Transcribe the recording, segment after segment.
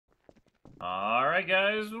Alright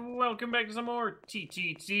guys, welcome back to some more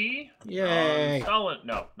TTT. Yay! Stalin...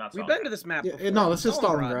 No, not Stalingrad. We've been to this map before. No, this is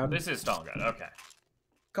Stalingrad. This is Stalingrad, okay.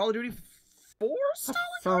 Call of Duty 4 Stalingrad?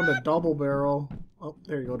 Found a double barrel. Oh,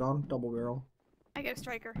 there you go, Don. Double barrel. I got a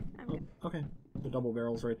striker. I'm good. Okay. The double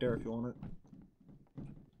barrel's right there if you want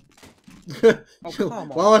it. Oh, come on.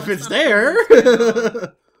 Well, if it's there.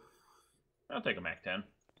 I'll take a MAC-10.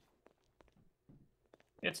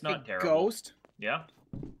 It's not Hey, terrible. Ghost? Yeah?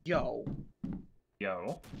 Yo.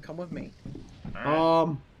 Come with me.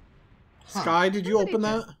 Alright. Sky, did you open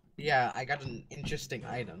that? Yeah, I got an interesting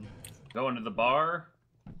item. Go into the bar.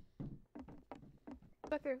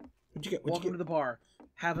 Go through. What'd you get? Welcome to the bar.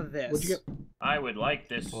 Have a this. What'd you get? I would like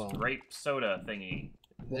this Well. grape soda thingy.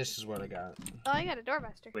 This is what I got. Oh, I got a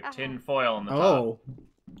doorbuster. With Aha. tin foil on the top. Oh.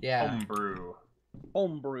 Yeah. Homebrew.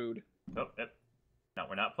 Homebrewed. Oh, no,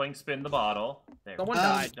 we're not playing spin the bottle. There. Someone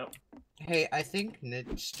died. Nope. Hey, I think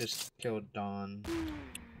Nitz just killed Dawn.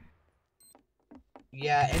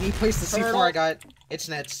 Yeah, and he placed the C4 I got. It's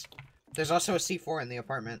Nitz. There's also a C4 in the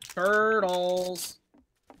apartment. Turtles.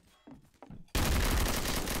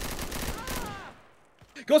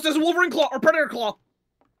 Ghost has a Wolverine claw or Predator claw.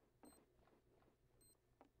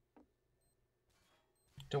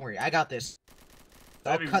 Don't worry, I got this.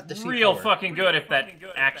 I'll That'd be cut the C4. real fucking good if that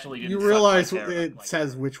actually didn't You suck realize like it like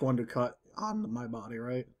says which one to cut on my body,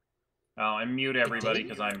 right? Oh, and mute everybody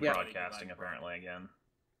because I'm Yeah. broadcasting apparently again.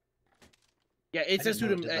 Yeah, it says didn't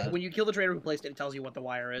know it to did that. when you kill the trader who placed it, it tells you what the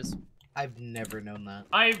wire is. I've never known that.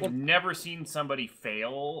 I've never seen somebody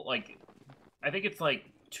fail. Like, I think it's like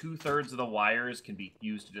 2/3 of the wires can be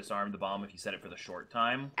used to disarm the bomb if you set it for the short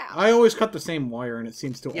time. Ow. I always cut the same wire, and it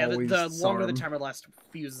seems to Yeah, always the longer the disarm. timer lasts,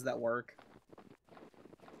 fuses that work.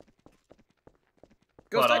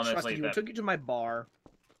 But Ghost, I honestly, trusted you. I that- took you to my bar.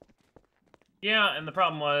 Yeah, and the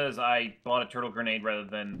problem was I bought a turtle grenade rather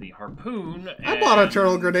than the harpoon. I bought a and-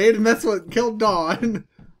 turtle grenade, and that's what killed Dawn.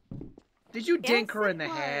 Did you Yes, dink her in the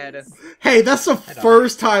it head? was. Hey, that's the don't.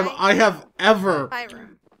 first time I have ever. My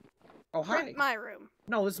room. Oh, hi. My room.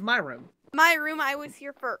 No, this is my room. My room, I was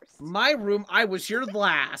here first. My room, I was here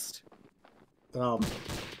last. Um,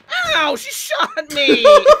 Ow, she shot me!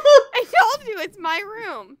 I told you, it's my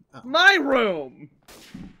room. My room!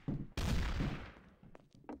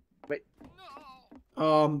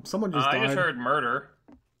 someone just I died. just heard murder.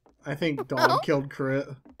 I think Dawn killed Crit.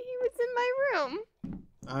 He was in my room.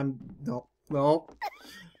 No. No.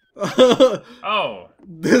 Oh.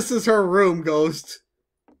 This is her room, Ghost.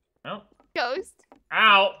 No. Ghost.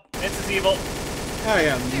 Ow! This is evil. I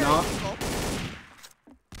am Very not. evil.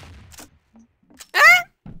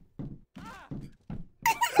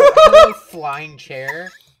 Hello, flying chair.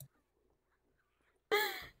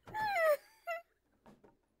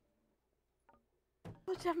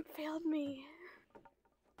 The jump failed me.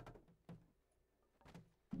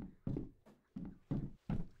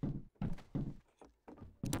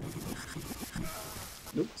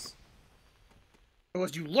 Oops.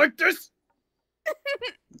 Ghost, you like this?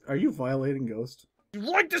 Are you violating Ghost? You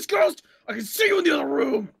like this, Ghost? I can see you in the other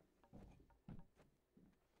room!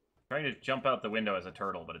 Trying to jump out the window as a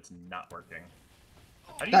turtle, but it's not working.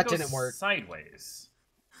 How do you That go didn't work. Sideways.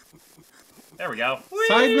 There we go.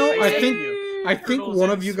 Side note, I Whee! think Turtles one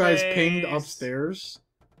in of you guys space. pinged upstairs.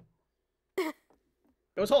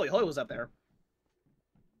 It was Holy. Holy was up there.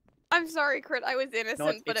 I'm sorry, Crit. I was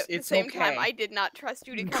innocent, but at the it's same time, okay. I did not trust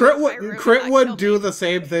you to come Crit into my room would and Crit not would kill do me. the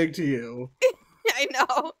same thing to you, I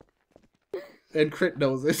know. and Crit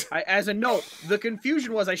knows it. As a note, the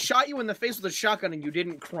confusion was I shot you in the face with a shotgun and you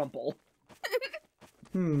didn't crumple.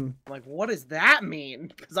 I'm like, what does that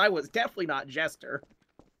mean? Because I was definitely not Jester.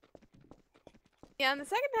 Yeah, and the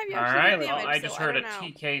second time you All actually right. did Well, damage, I just so heard I a don't know.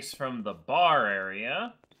 T case from the bar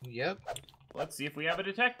area. Yep. Let's see if we have a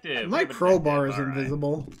detective. We My have a crowbar is detective, all right.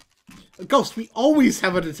 invisible. Ghost, we always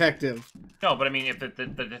have a detective. No, but I mean, if the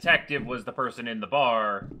detective was the person in the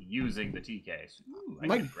bar using the T case. Ooh, I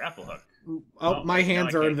My- need a grapple hook. Oh, Oh, my now I hands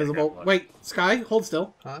are can't get invisible. grapple. Wait, Sky, hold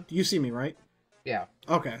still. Huh? Do you see me, right? Yeah.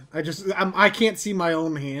 Okay. I can't see my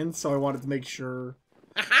own hands, so I wanted to make sure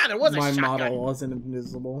Aha, there was a my shotgun. model wasn't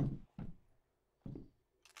invisible.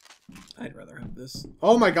 I'd rather have this.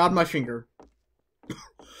 Oh my god, my finger.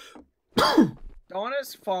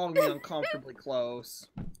 Donna's following me uncomfortably close.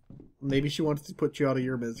 Maybe she wants to put you out of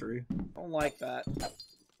your misery. Don't like that.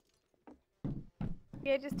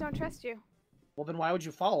 Yeah, I just don't trust you. Well, then why would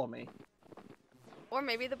you follow me? Or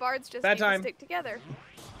maybe the bards just Bad need time. to stick together.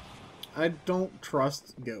 I don't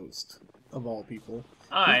trust Ghost, of all people.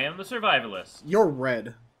 I am the survivalist. You're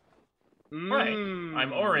red. Right. Mm. I'm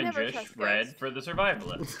Never orangish trust red Ghost. for the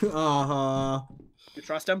survivalist. Uh-huh. You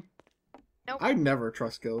trust him? Nope. I never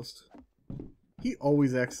trust Ghost. He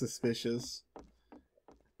always acts suspicious.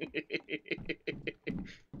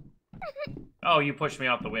 Oh, you pushed me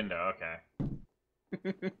out the window.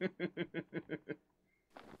 Okay.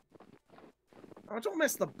 Oh, don't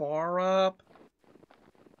mess the bar up.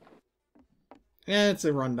 Yeah, it's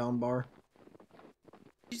a rundown bar.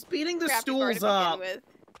 She's beating the Crappy bar to stools begin up. with.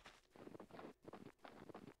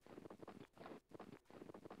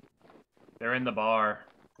 They're in the bar.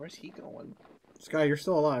 Where's he going? Sky, you're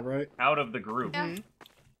still alive, right? Out of the group. Yeah.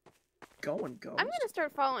 Going, Ghost. I'm gonna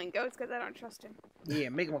start following Ghost because I don't trust him. Yeah,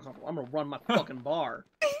 make him uncomfortable. I'm gonna run my fucking bar.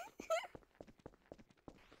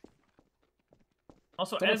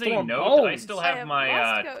 Also, Don't as a throw note, I bones. still I have have my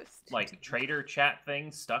lost Ghost. like trader chat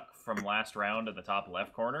thing stuck from last round in the top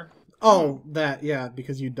left corner. Oh, that, yeah,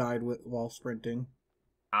 because you died while sprinting.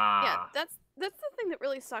 Ah. Yeah, that's the thing that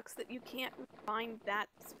really sucks, that you can't find that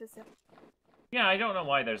specific. Yeah, I don't know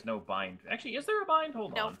why there's no bind. Actually, is there a bind?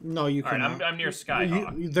 Hold No. on. No, you All right, cannot. I'm near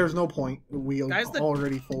Skyhawk. There's no point. We Guys, the-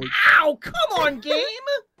 already fully... Ow! Come on, game!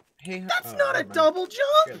 Hey, That's oh, not a never mind. double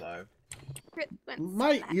You're jump! alive. Crit went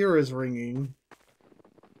My smack. ear is ringing.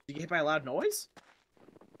 Did you get hit by a loud noise?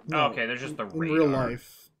 No, Okay, there's just the in real radar.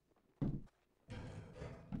 life.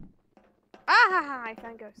 Ah, I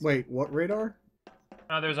found Ghost. Wait, what radar?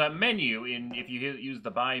 There's a menu in if you use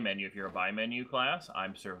the buy menu. If you're a buy menu class,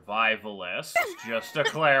 I'm survivalist. Just to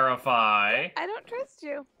clarify. I don't trust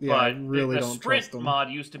you. Yeah, I But really the don't sprint trust them. mod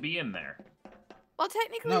used to be in there. Well,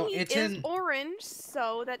 technically No, he it's is in- orange,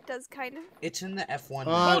 so that does kind of. It's in the F1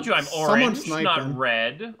 Uh, I told you I'm someone's orange, sniping. not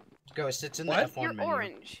red. Ghost, it's in What? the F1 You're menu.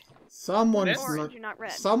 orange. Someone, You're Orange, you're not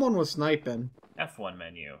red. someone was sniping. F1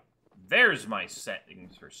 menu. There's my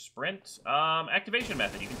settings for sprint. Activation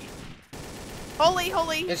method. You can choose.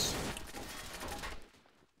 Holy. It's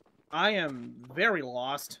I am very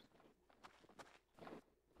lost.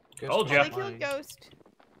 Ghost Told was ya. Holy lying. killed Ghost.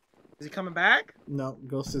 Is he coming back? No,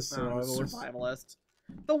 Ghost is No, survivalist. survivalist.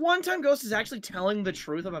 The one time Ghost is actually telling the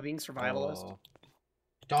truth about being survivalist. Oh.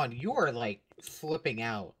 Dawn, you are like flipping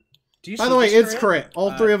out. Do you By see the way, this it's crit.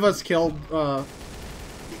 All three of us killed,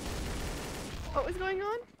 What was going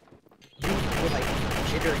on? You were like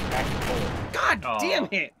jittering back and forth. God Aw. damn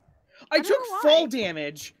it! I don't took know why. fall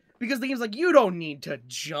damage because the game's like, you don't need to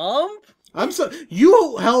jump.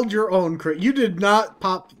 you held your own crit. You did not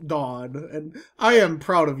pop Dawn, and I am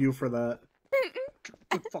proud of you for that.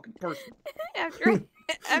 Good fucking person.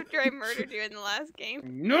 after I murdered you in the last game.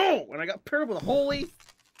 No! And I got paired with a holy.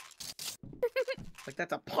 Like,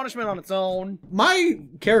 that's a punishment on its own. My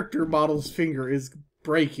character model's finger is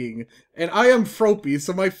breaking, and I am Fropey,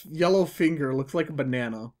 so my yellow finger looks like a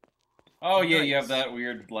banana. Oh yeah, you Nice. have that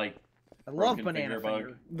weird like. I love Broken banana finger finger.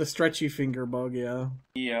 bug. The stretchy finger bug, yeah.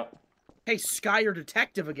 Yeah. Hey, Sky, you're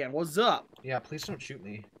detective again. What's up? Yeah, please don't shoot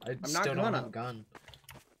me. I not still don't gonna. have a gun.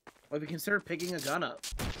 Have you considered picking a gun up?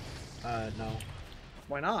 No.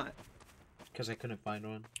 Why not? Because I couldn't find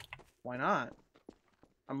one. Why not?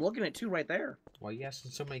 I'm looking at two right there. Why are you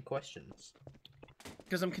asking so many questions?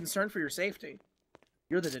 Because I'm concerned for your safety.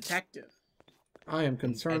 You're the detective. I am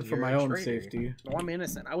concerned And for you're my a own traitor. safety. No, I'm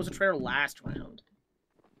innocent. I was a traitor last round.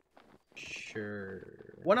 Sure.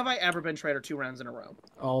 When have I ever been traitor 2 rounds in a row?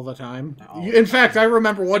 All the time. All In fact, I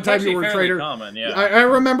remember one It's time actually you were fairly traitor. common, yeah. I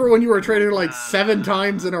remember when you were traitor like 7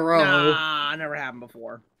 times in a row. Nah, never happened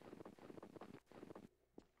before.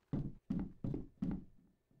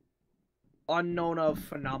 Unknown of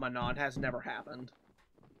phenomenon has never happened.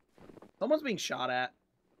 Someone's being shot at.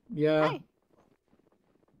 Yeah. Hi.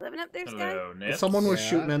 Living up there, Sky? Hello, If Nips. someone was Yeah.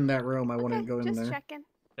 shooting in that room, I wouldn't Okay, go in just there. checking.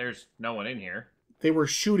 There's no one in here. They were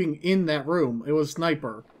shooting in that room. It was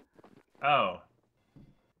sniper. Oh.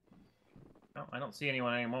 Oh, I don't see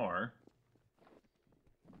anyone anymore.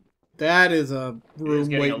 That is a It's room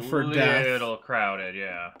getting waiting for death. little crowded,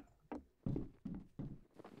 yeah.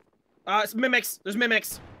 It's mimics. There's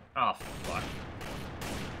mimics. Oh, fuck.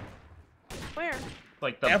 Where?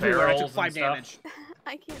 Like the Everywhere. I barrels took 5 and stuff. damage.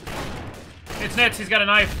 I can't. It's Nets, he's got a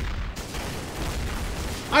knife.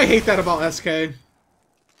 I hate that about SK.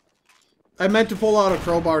 I meant to pull out a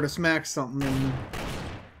crowbar to smack something, and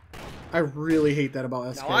I really hate that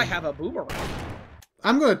about SK. Now I have a boomerang.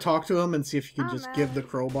 I'm gonna talk to him and see if he can Oh, just give the man.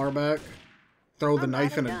 crowbar back. Throw the I'm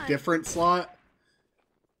knife in glad a I'm done. different slot.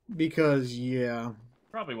 Because, yeah.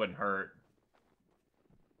 Probably wouldn't hurt.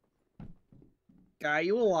 Guy,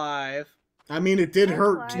 you alive? I mean, it did I'm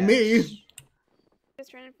hurt to glad. me.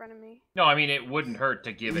 Just right in front of me. No, I mean, it wouldn't hurt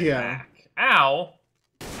to give it Yeah. back. Ow!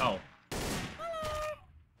 Oh.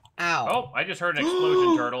 Ow. Oh, I just heard an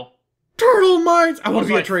explosion, Turtle. Turtle mines! I want Also,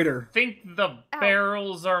 to be a I traitor. think the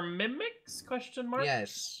barrels are mimics? Question mark?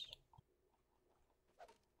 Yes.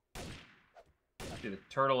 See, the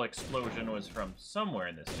turtle explosion was from somewhere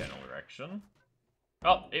in this general direction.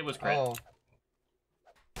 Oh, it was Crit. Oh,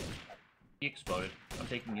 He exploded. I'm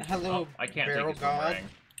taking his. Hello, Oh, I can't take barrel his god. boomerang.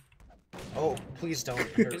 oh, please don't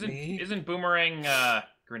hurt me. Isn't boomerang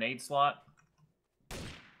grenade slot?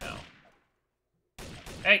 No.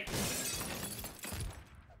 Hey!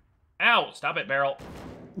 Ow! Stop it, barrel.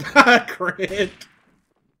 Crit.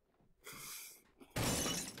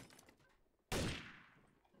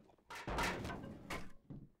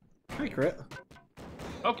 Hi, Crit.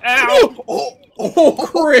 Okay. Ow! Oh,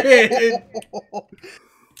 Crit!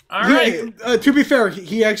 All right. To be fair,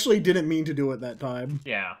 he actually didn't mean to do it that time.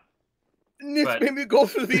 Yeah. Nitz But- made me go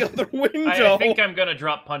through the other window. I think I'm gonna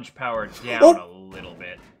drop punch power down Oh. a little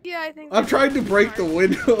bit. Yeah, I think. I'm that's trying to break the smart.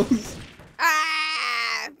 windows.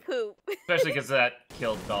 Ah, poop. Especially because that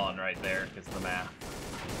killed Dawn right there, because of the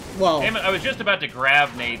math. Well, Damn it, I was just about to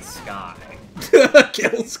grab Nate's Sky.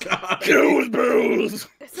 kill Scott. Kills Booze.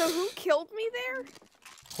 So who killed me there?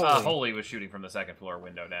 Holy was shooting from the second floor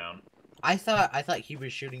window down. I thought he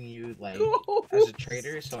was shooting you like as a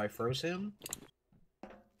traitor, so I froze him.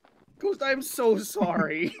 Ghost, I'm so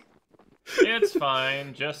sorry. It's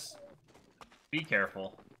fine, just be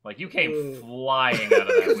careful. Like, you came flying out of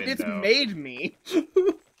that Because window. it's made me.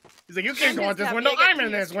 He's like, you can't go out this happy window. I get I'm to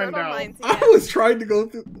in use this turtle window. mines I again. was trying to go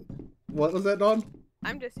through. What was that, Dawn?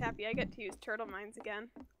 I'm just happy I get to use turtle mines again.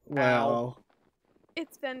 Wow.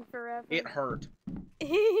 It's been forever. It hurt.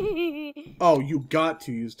 Oh, you got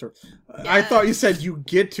to use turtle. I Yeah. thought you said you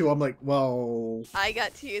get to. I'm like, well, I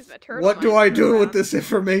got to use my turtle. what do mines I for a do with round. this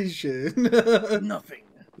information? Nothing.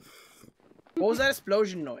 What was that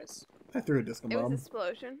explosion noise? I threw a disco It was bomb. an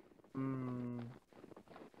explosion.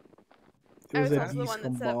 It I was was a also the one that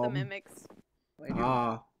disco set up the bomb. mimics.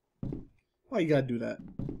 Ah. Why you gotta do that?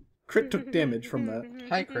 Crit took damage from that.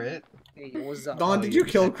 Hi, Crit. Hey, what's up? Dawn, Oh, did you you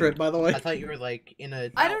kill said Crit, by the way? I thought you were like in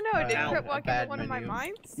a. I don't know. Did uh, Crit a walk into bad one of my menu.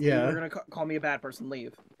 mines? You're Yeah, gonna call me a bad person.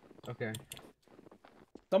 Leave. Okay.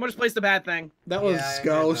 Someone just placed the bad thing. that was Yeah, I heard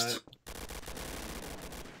Ghost.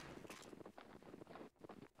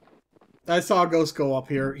 I saw Ghost go up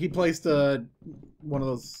here. He placed one of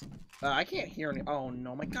those. I can't hear any. Oh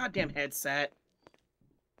no, my goddamn headset.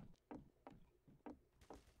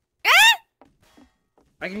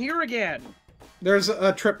 I can hear again. There's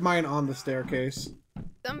a trip mine on the staircase.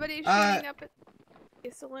 Somebody's shooting up at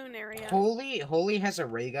a saloon area. Holy has a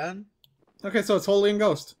ray gun. Okay, so it's Holy and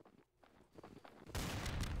Ghost.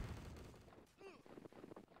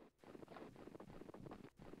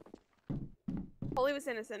 Holy was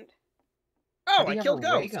innocent. Oh, How do I you killed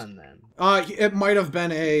have a ray Ghost. gun then. It might have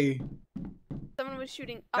been a. Someone was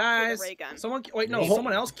shooting up Guys, with a ray gun. someone. Wait, no, Hol-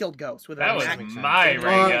 someone else killed Ghost with a That was mag- my Uh,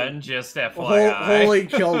 ray gun, just FYI. Holy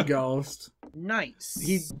killed Ghost. Nice.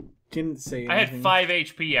 He didn't say I anything. had 5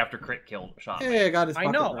 HP after Crit killed shot me. Hey, I got his I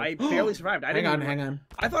pocket know. knife. I barely survived. I hang didn't. on, even- hang on.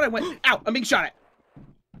 I thought I went. Ow! I'm being shot at.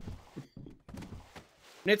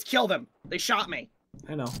 Nitz, kill them. They shot me.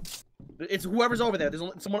 I know. It's whoever's over there. There's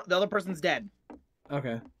only someone. The other person's dead.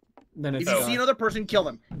 Okay. Then it's If you Sky. see another person, kill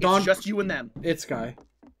them. It's Don- just you and them. It's Sky.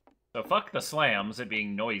 So fuck the slams, it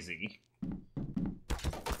being noisy.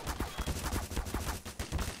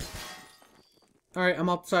 Alright, I'm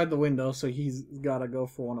outside the window, so he's gotta go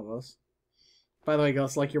for one of us. By the way,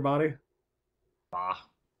 Ghost, like your body? Ah.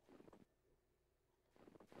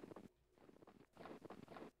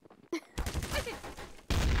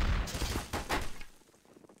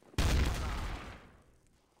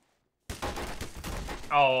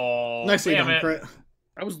 Oh, Nicely damn done, it. Crit.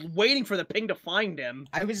 I was waiting for the ping to find him.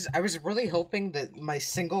 I was really hoping that my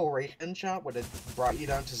single ray gun shot would have brought you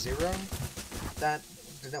down to 0. That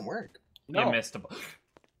didn't work. No, You missed a...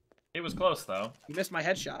 It was close, though. you missed my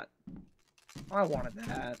headshot. I wanted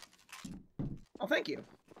that. Oh, thank you.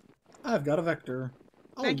 I've got a vector.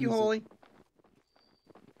 I'll Thank you, use it. Holy.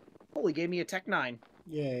 Holy gave me a Tech 9.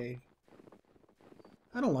 Yay.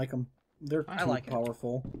 I don't like them. They're I too like it.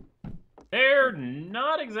 powerful. They're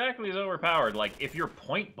not exactly as overpowered. Like, if you're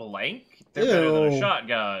point blank, they're better than a Ew.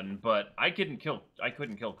 shotgun, but I couldn't kill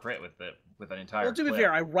Crit with it, with an entire Well, to be clip.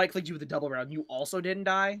 fair, I right-clicked you with the double round. You also didn't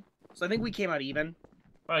die. So I think we came out even.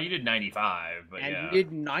 Well, you did 95, but And yeah. you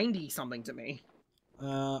did 90-something to me.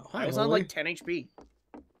 Hi, I was on Holy. like 10 HP.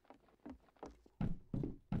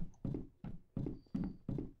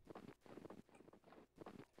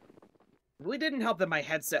 Really didn't help that my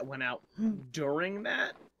headset went out during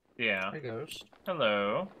that. Yeah. Hi, Ghost.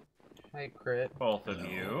 Hello, Hi, Crit. both of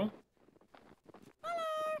you.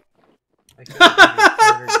 I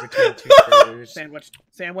can't be between two critters.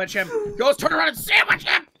 Sandwich him. Ghost, turn around and sandwich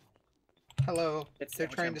him! Hello. It's They're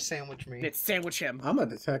sandwich trying him. to sandwich me. It's sandwich him. I'm a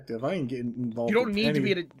detective. I ain't getting involved. You don't in need to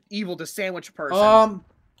any... be evil to sandwich a person.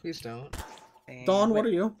 Please don't. Dawn, what are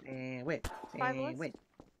you? Wait. Finalist?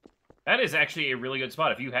 That is actually a really good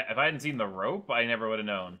spot. If I hadn't seen the rope, I never would have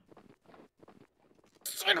known.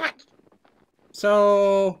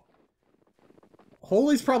 So,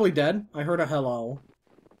 Holy's probably dead. I heard a hello.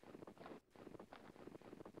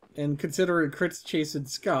 And considering Crit's chasing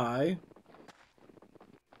Sky.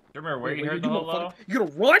 Do you remember where you Wait, heard the motherfucker- hello? You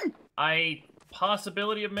gonna run?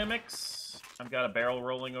 Possibility of mimics. I've got a barrel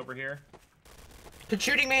rolling over here. Quit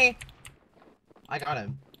shooting me! I got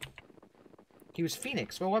him. He was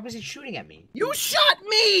Phoenix. Well, why was he shooting at me? You shot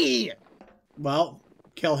me! Well,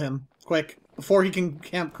 kill him. Quick. Before he can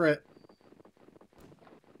camp Crit.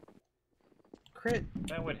 Crit,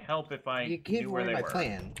 That would help if I you gave knew where away they my were.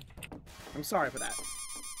 plan. I'm sorry for that.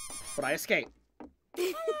 But I escaped.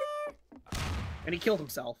 And he killed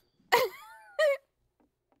himself.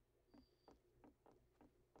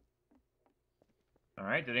 All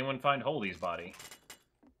right. Did anyone find Holy's body?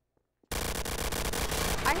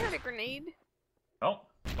 I heard a grenade. Oh,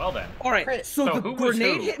 well then. Alright, Crit. so So the who was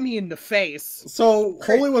grenade who? hit me in the face. So,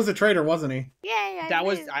 Crit. Holy was a traitor, wasn't he? Yay, That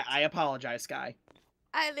was... I apologize, Sky.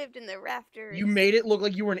 I lived in the rafters. You made it look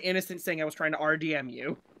like you were an innocent saying I was trying to RDM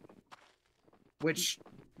you. Which...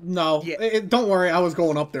 No. Yeah. Don't worry, I was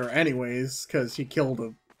going up there anyways, because he killed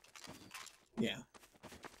him. Yeah.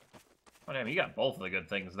 Oh, damn, you got both of the good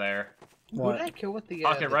things there. Who What? did I kill with the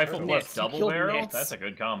Pocket the rifle turtle? plus Nits. double Killed barrel? Nits. That's a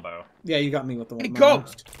good combo. Yeah, you got me with the Hey, one.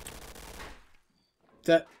 Ghost!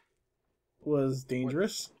 That was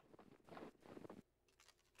dangerous.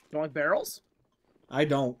 You don't like barrels? I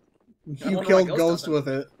don't. I You wonder why killed Ghost Ghost doesn't. with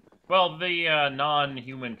it. Well, the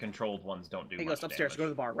non-human controlled ones don't do Hey, much Ghost, upstairs. Go to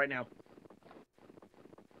damage. the bar right now.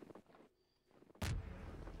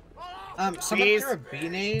 Someone Please. threw a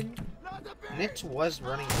B-nade. Nix was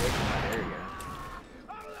running away from that area.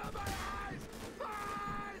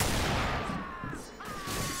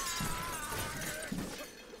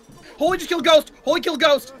 Holy just killed Ghost! Holy killed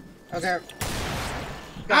Ghost! Okay. Got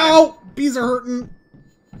him. Ow! Bees are hurting.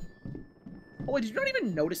 Holy, did you not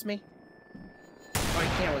even notice me? Oh, you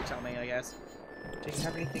can't really tell me, I guess. Did you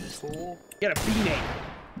have anything cool? You had a B-name.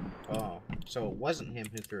 Oh, so it wasn't him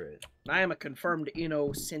who threw it. I am a confirmed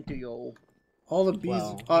innocentio. All the bees.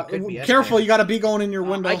 Well, it could be Careful, SK. you got a bee going in your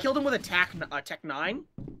window. I killed him with a Tech 9.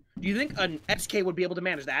 Do you think an SK would be able to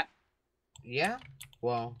manage that? Yeah?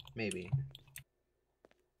 Well, maybe.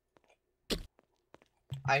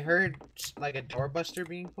 I heard, like, a doorbuster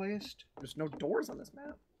being placed. There's no doors on this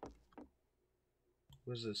map.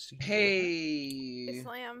 Was a secret. Hey.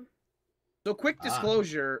 Slam. So quick Ah.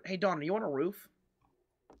 disclosure. Hey, Dawn, are you on a roof?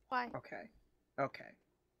 Why? Okay. Okay.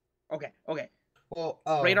 Well,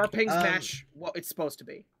 oh, Radar pings match what it's supposed to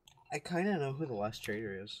be. I kind of know who the last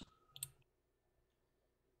traitor is.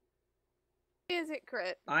 Is it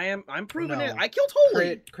Crit? I'm proving No. it. I killed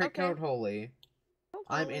Holy. Crit Okay. Code Holy.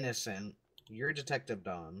 I'm Holy. innocent. You're Detective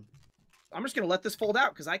Dawn. I'm just gonna let this fold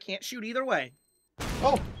out because I can't shoot either way.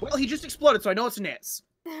 Oh! Well, he just exploded, so I know it's Nits.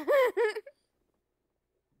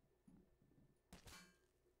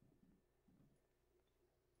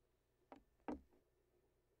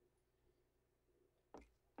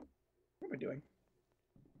 What am I doing?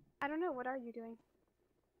 I don't know. What are you doing?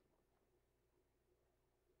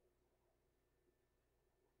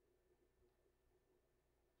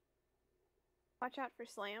 Watch out for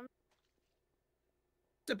Slam.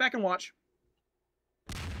 Sit back and watch.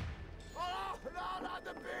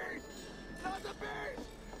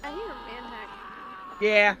 I hear a manhack.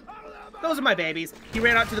 Yeah, those are my babies. He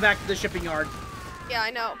ran out to the back of the shipping yard. Yeah, I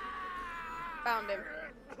know. Found him.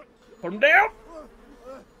 Put him down.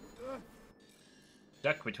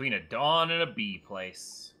 Stuck between a Dawn and a bee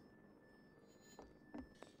place.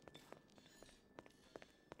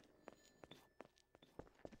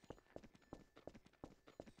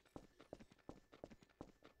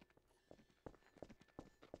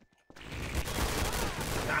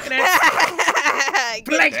 Knocking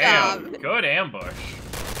Good Damn, job. good ambush.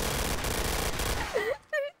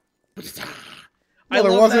 Well,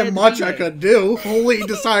 there wasn't much I could do. Holy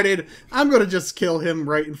decided, I'm gonna just kill him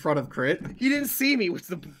right in front of Crit. He didn't see me, which is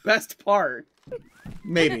the best part.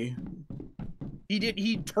 Maybe.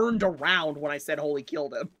 He turned around when I said Holy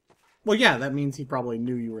killed him. Well, yeah, that means he probably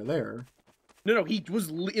knew you were there. No, he was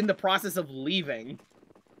in the process of leaving.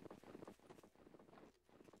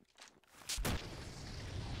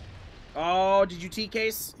 Oh, did you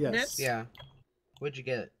T-case, Yes. Nits? Yeah. What'd you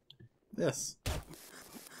get? Yes.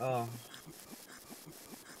 Oh.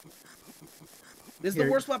 This is Here.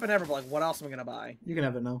 the worst weapon ever, but like, what else am I gonna buy? You can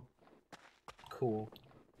have it now. Cool.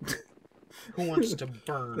 Who wants to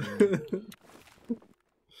burn?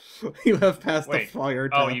 You have passed the Wait. fire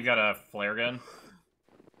test. Oh, you got a flare gun?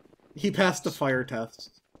 He passed the fire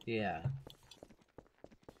test. Yeah.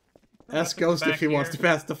 Ask Nothing's Ghost if back he wants to here.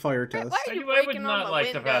 pass the fire Why test. are you I would breaking not all the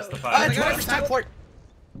like to pass the windows? fire I test. got every time for it.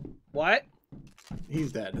 What?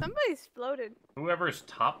 He's dead. Somebody exploded. Whoever's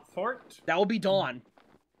top fort? That will be Dawn.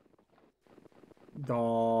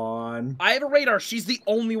 Dawn. I have a radar. She's the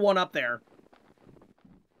only one up there.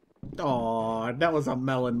 Aw, that was a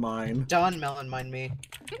melon mine. Dawn melon mind me.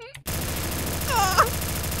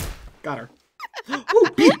 Got her. Ooh,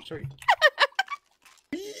 bee! Sorry.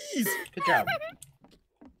 Bees. Good job.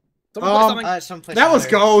 Someone put something. Someplace That over was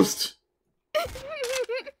there. Ghost!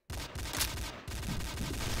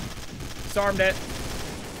 Disarmed it.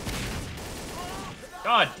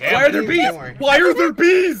 God damn Why are it. there bees? Don't worry. Why are there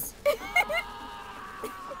bees?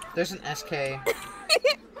 There's an SK.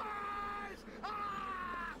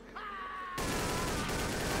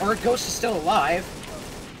 Or Ghost is still alive.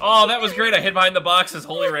 Oh, that was great. I hid behind the boxes.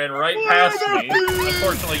 Holy ran right past me.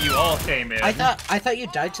 Unfortunately, you all came in. I thought you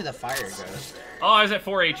died to the fire, Ghost. Oh, I was at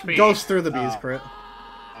 4 HP. Ghost through the bees, Oh. crit.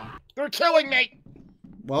 They're killing me.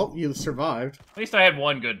 Well, you survived. At least I had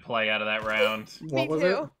one good play out of that round. What Me was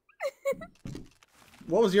too. it?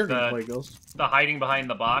 What was your The- gameplay, Ghost? The hiding behind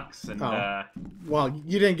the box and Oh. Well,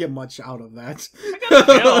 you didn't get much out of that. I got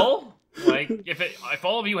a kill. Like if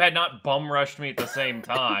all of you had not bum rushed me at the same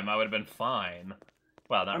time, I would have been fine.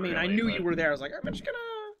 Well, not I mean, really, I knew but- you were there. I was like, I'm just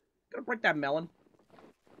gonna break that melon.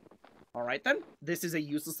 All right then. This is a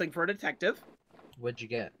useless thing for a detective. What'd you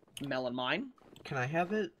get? Melon mine. Can I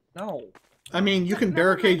have it? No. I mean, you can Melon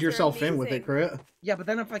barricade mines are yourself in with it, amazing. crit. Yeah, but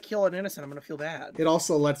then if I kill an innocent, I'm gonna feel bad. It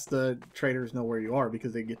also lets the traders know where you are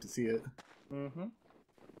because they get to see it. Mm-hmm.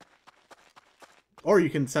 Or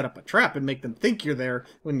you can set up a trap and make them think you're there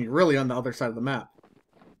when you're really on the other side of the map.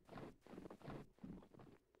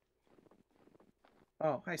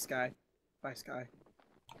 Oh, hi, Sky. Bye, Sky.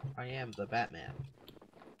 I am the Batman.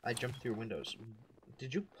 I jumped through windows.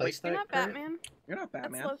 Did you place You're that? not Kurt? Batman. You're not That's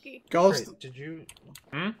Batman. Loki. Ghost, Kurt, did you?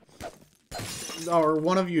 or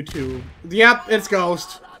one of you two. Yep, it's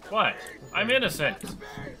Ghost. What? I'm innocent.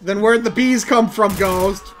 Then where'd the bees come from,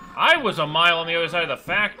 Ghost? I was a mile on the other side of the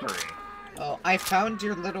factory. Oh, I found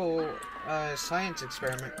your little science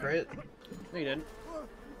experiment, Crit. No, you didn't.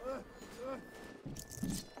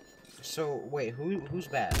 So wait, who's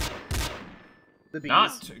bad? The bees.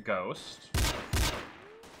 Not Ghost.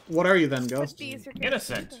 What are you then, The Ghost? bees are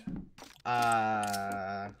Innocent.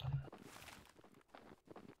 I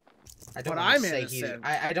don't But wanna I'm say he's. innocent.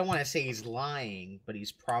 I don't want to say he's lying, but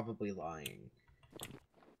he's probably lying.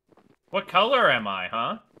 What color am I,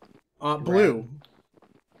 huh? Blue.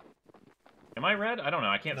 Am I red? I don't know.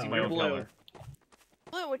 I can't No, see my you're own blue. color.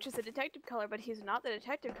 blue, which is a detective color, but he's not the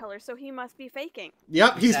detective color, so he must be faking.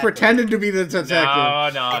 Yep, he's Exactly. pretending to be the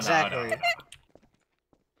detective. No, Exactly. no.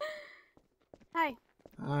 Hi.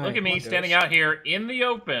 Alright. Look at me One standing Ghost. out here in the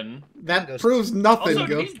open. That Ghost. proves nothing, Also,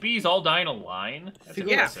 do Ghost. these bees all die in a line? That's Feel,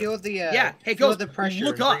 Yeah. impressive. feel the Yeah, hey, feel Ghost, the pressure.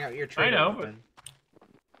 look and bring up. out your trigger know, but- weapon.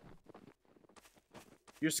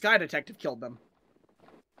 Your Sky detective killed them.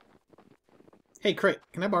 Hey, Crit,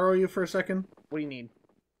 can I borrow you for a second? What do you need?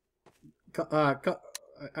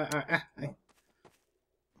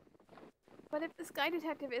 But if the Sky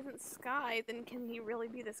Detective isn't Sky, then can he really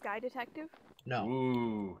be the Sky Detective? No.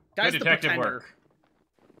 Ooh. Guy's Good the detective pretender. work.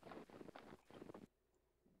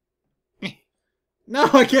 No,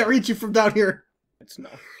 I can't reach you from down here. It's no.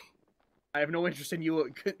 I have no interest in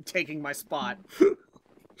you taking my spot.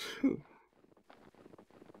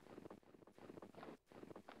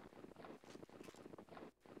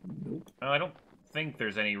 I don't think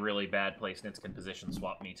there's any really bad place Nitz can position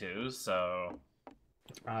swap me to, so...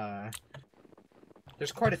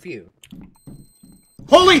 There's quite a few.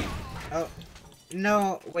 Holy! Oh,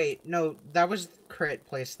 no, wait, no, that was Crit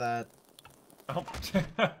placed that. Oh.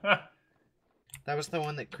 That was the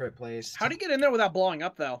one that Crit placed. How do you get in there without blowing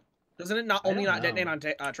up, though? Doesn't it not I only don't not detonate know.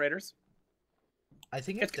 on traders? I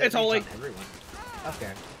think It's detonates only- on everyone.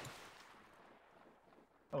 Okay.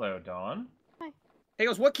 Hello, Dawn. Hey,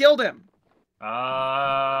 goes, what killed him?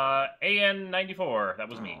 AN94. That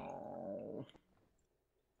was me. Oh.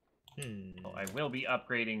 Well, I will be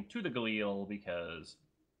upgrading to the Galil because...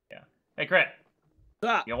 Yeah. Hey, Crit.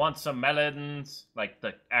 Ah, You want some melons? Like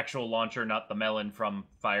the actual launcher, not the melon from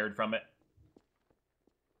fired from it?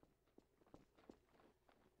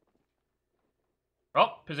 Oh,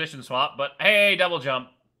 position swap, but hey, double jump.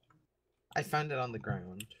 I found it on the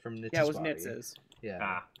ground from Nitz's yeah, it was body. Nitz's. Yeah.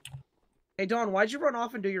 Ah. Hey, Dawn, why'd you run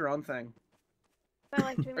off and do your own thing? I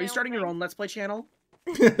like doing Are my you starting your thing. own Let's Play channel?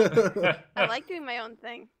 I like doing my own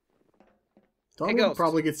thing. Dawn Hey, would Ghost.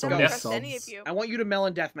 probably get so I don't many trust any of subs. you. I want you to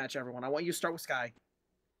melon deathmatch everyone. I want you to start with Sky.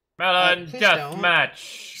 Melon please death don't.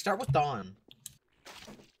 match. Start with Dawn.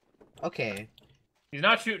 Okay. He's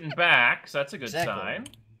not shooting back, so that's a good Exactly. sign.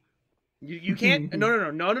 You can't.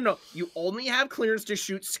 No. You only have clearance to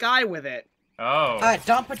shoot Sky with it. Oh.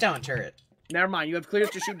 Dawn, put down turret. Never mind. You have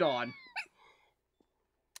clearance to shoot Dawn.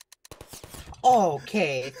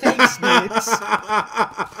 Okay, thanks, Nitz.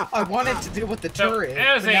 I wanted to deal with the So, turret,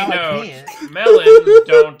 as but a now I note, can't.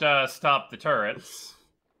 melons don't stop the turrets.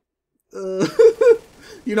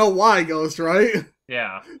 You know why, Ghost, right?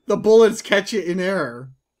 Yeah. The bullets catch it in air.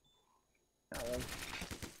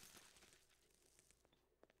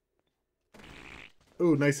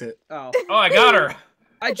 Ooh, nice hit. Oh. Oh, I got her.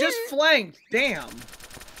 I just flanked. Damn.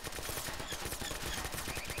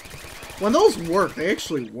 When those work, they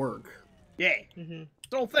actually work. Yeah. Mhm.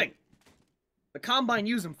 The whole thing. The Combine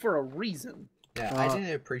used them for a reason. Yeah, I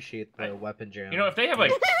didn't appreciate the weapon jam. You know, if they have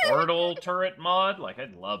like portal turret mod, like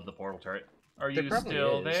I'd love the portal turret. Are There you probably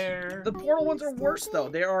still is. there? The portal ones are worse, though.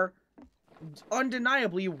 They are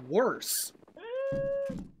undeniably worse.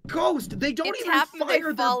 Ghost, they don't You even tap them, they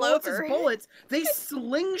fire their fall bullets over. as bullets. They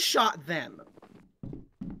slingshot them.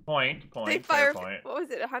 Point. They Fair fire, point. what was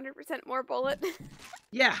it, 100% more bullet?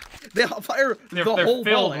 Yeah, they fire They're the whole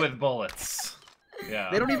filled bullet. with bullets. Yeah.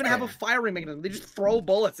 They don't even have a firing mechanism. They just throw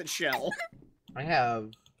bullets at Shell. I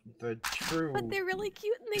have the true But they're really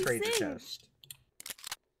cute and they traitor sing. chest.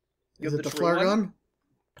 You Is have it the the true flare one? gun?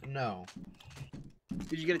 No.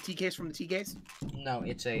 Did you get a T-case from the T-case? No,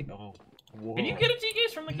 it's a... Oh. Whoa. Can you get a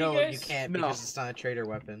T-case from the No, key case? you can't No. because it's not a traitor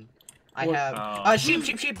weapon. I Well- have...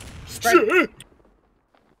 sheep! Spread.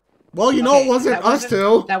 Well, you know Okay, it wasn't that us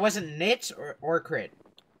two. That wasn't Nitz or Crit.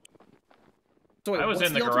 So wait, I was what's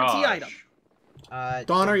in the the ultimate T garage. item?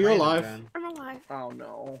 Dawn, the are you random alive? gun. I'm alive. Oh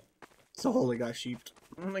no. So holy got sheeped.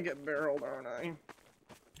 I'm gonna get barreled, aren't I?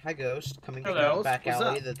 Hi, Ghost. Coming to Hello. the back What's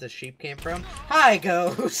alley up? that the sheep came from. Hi,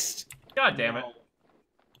 Ghost! God damn it.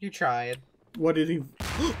 You tried. What did he...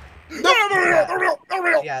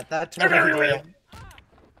 Yeah, that's what I did.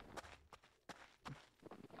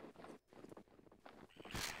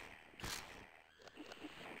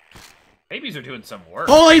 Babies are doing some work.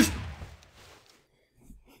 Holies!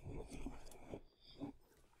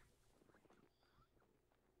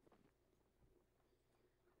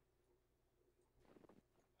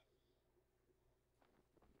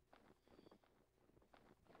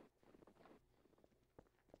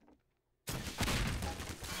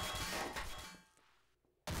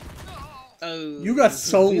 Oh. You got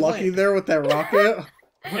so We lucky went. there with that rocket.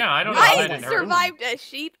 Yeah, I don't know how that I didn't hurt. survived a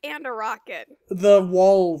sheep and a rocket. The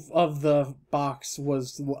wall of the box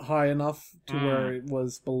was high enough to Mm. where it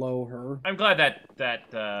was below her. I'm glad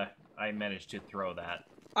that I managed to throw that.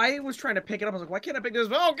 I was trying to pick it up. I was like, why can't I pick this?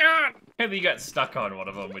 Oh god! And you got stuck on one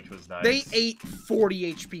of them, which was nice. They ate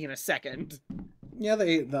 40 HP in a second. Yeah, they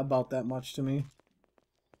ate about that much to me.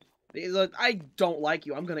 He's like, I don't like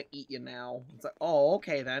you. I'm gonna eat you now. It's like, oh,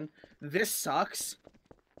 okay then. This sucks.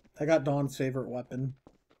 I got Dawn's favorite weapon.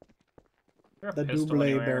 Is there a The pistol double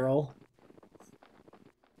anywhere? barrel.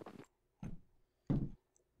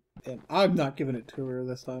 And I'm not giving it to her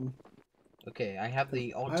this time. Okay, I have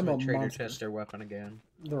the a ultimate traitor monster. tester weapon again.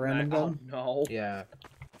 The random Oh gun. no. Yeah.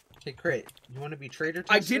 Hey, Crit, you want to be traitor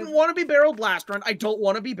I tested? didn't want to be barreled last round. I don't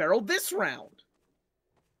want to be barreled this round.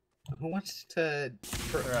 Who wants to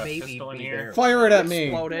there a maybe pistol in be here? barreled? Fire it at me.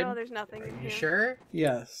 Exploded. No, there's nothing Are in you here. sure?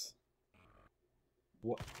 Yes.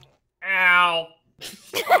 Ow!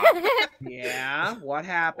 Yeah, what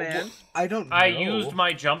happened? I don't know. I used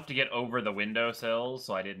my jump to get over the windowsills,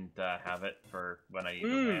 so I didn't have it for when I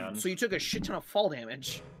even land. So you took a shit ton of fall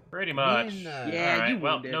damage. Pretty much. Man, Yeah, Alright, you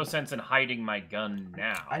well, wounded. no sense in hiding my gun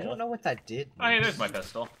now. I don't know what that did. Oh, hey, Nitz. there's my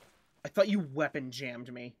pistol. I thought you weapon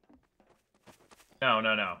jammed me. No.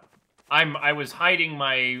 I was hiding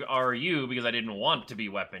my RU because I didn't want to be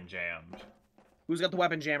weapon jammed. Who's got the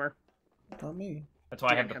weapon jammer? Not me. That's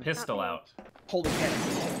why I had the Damn. pistol Not me. out. Holy head.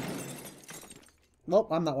 Nope,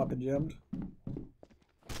 I'm not weapon jammed.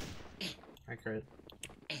 Hi, Crit.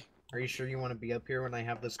 Are you sure you want to be up here when I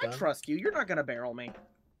have this I gun? trust you. You're not gonna barrel me.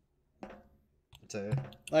 It's a...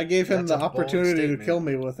 I gave him That's the a bold opportunity to statement. kill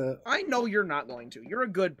me with it. I know you're not going to. You're a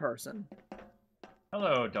good person.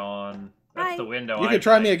 Hello, Dawn. That's Hi. the window You I can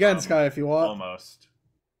try me played again, from. Sky, if you want. Almost.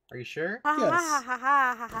 Are you sure? Ha Yes. ha ha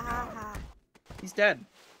ha ha ha ha. He's dead.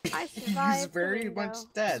 I survived. He's the very window. much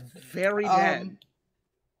dead. Very dead.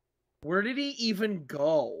 Where did he even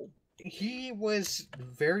go? He was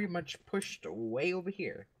very much pushed way over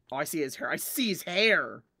here. Oh, I see his hair. I see his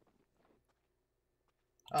hair.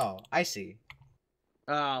 Oh, I see.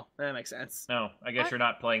 Oh, that makes sense. No, I guess What? you're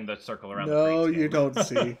not playing the circle around the No, crates you game. don't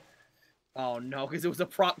see. Oh no, because it was a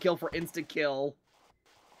prop kill for instant kill.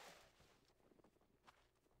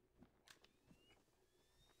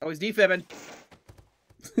 Oh, he's defibbing.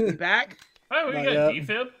 He back? Oh, we Not got yet.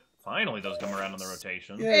 defib. Finally, those come around in the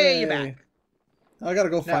rotation. Hey, you're Yay. back. I gotta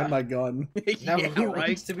go No. find my gun. Now Yeah, who right?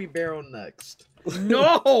 wants to be barrel next?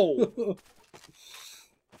 No!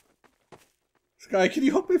 Sky, can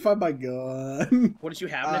you help me find my gun? What did you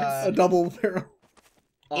have, Uh, A Nix? double barrel.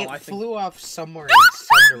 Oh, It I think... flew off somewhere in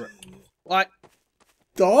Cinder. What?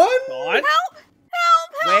 Done? What? Help!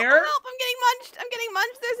 Help! Where? Help! I'm getting munched! I'm getting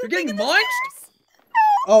munched! There's a You're thing getting in the munched? stairs.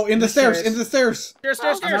 Oh, in the The stairs, stairs. in the stairs. Stairs,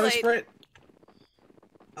 Oh, stairs, Another stairs. Wait. sprint.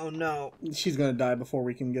 Oh no, She's gonna die before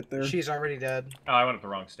we can get there. she's already dead. Oh, I went up the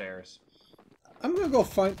wrong stairs. I'm gonna go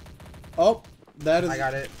find... Oh, that is... I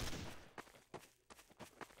got it.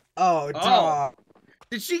 Oh, Oh. dog.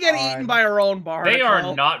 Did she get God. eaten by her own bar? They are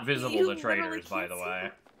Nicole? not visible You to literally traders, by can't the see way.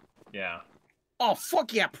 them. Yeah. Oh,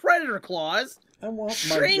 fuck yeah, predator claws. I want my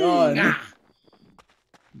Shringa. gun.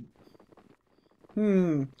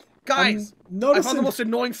 Hmm. Guys, I'm I noticing... found the most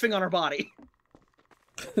annoying thing on her body.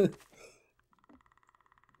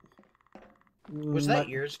 Was that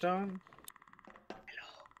yours, Don?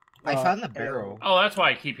 I Uh, found the barrel. Oh, that's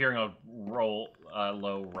why I keep hearing a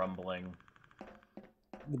low rumbling.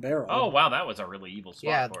 The barrel. Oh, wow, that was a really evil spot.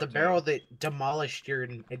 Yeah, for the it, too. barrel that demolished your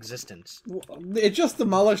existence. It just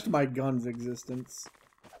demolished my gun's existence.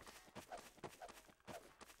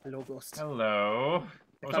 Hello, ghost. Hello.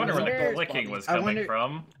 I was found wondering where the his clicking body. was I coming wonder-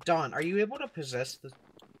 from. Don, are you able to possess the?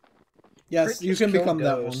 Yes, Crit you just can killed become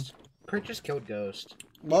that one. Ghost. Crit just killed Ghost.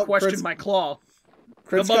 Well, Question Crit's- my claw. The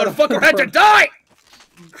Crit's got a- motherfucker had to die!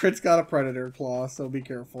 Crit's got a predator claw, so be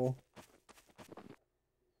careful.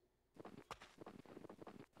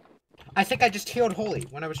 I think I just healed Holy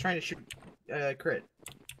when I was trying to shoot crit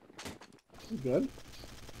Good.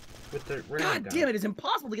 with the ray God gun. damn it, it's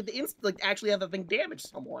impossible to get the actually have that thing damage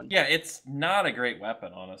someone. Yeah, it's not a great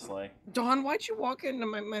weapon, honestly. Dawn, why'd you walk into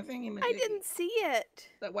my thing? I didn't see it.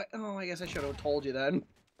 That way. Oh, I guess I should have told you then.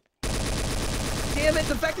 Damn it,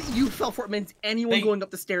 the fact that you fell for it means anyone They- going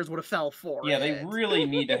up the stairs would have fell for Yeah, it. they really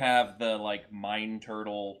need to have the, like, mine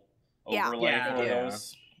turtle Yeah. overlay Yeah. for Yeah.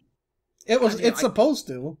 those. It was. I mean, it's supposed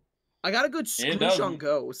to. I got a good It scooch does. on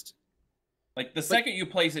Ghost. Like, the second you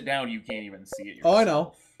place it down, you can't even see it Oh, yourself. I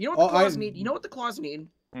know. You know what the Oh, claws I- need? You know what the claws need?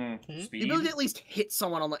 Hmm. Hmm? Speed? The ability to at least hit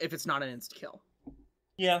someone on the, if it's not an insta kill.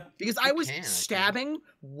 Yeah. Because You I was can, I think. stabbing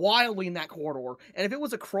wildly in that corridor, and if it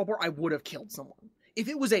was a crowbar, I would have killed someone. If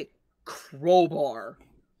it was a crowbar,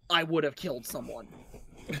 I would have killed someone.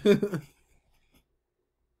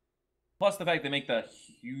 Plus the fact they make the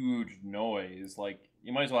huge noise. Like,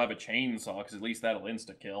 you might as well have a chainsaw, because at least that'll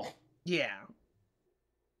insta-kill. Yeah.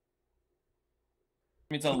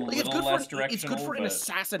 I mean, it's a Like, it's little good less for directional, it's good for an but...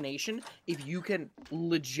 assassination if you can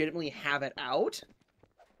legitimately have it out.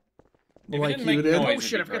 If it Like didn't you make did. noise, Oh it'd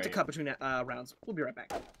shit! be I forgot to great. cut between rounds. We'll be right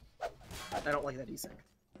back. I don't like that desync.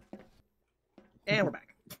 And we're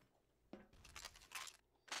back.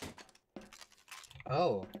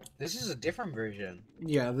 Oh, this is a different version.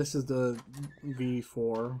 Yeah, this is the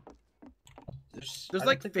V4. There's I don't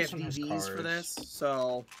like think this one 50 has Vs for cars. this,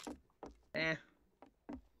 so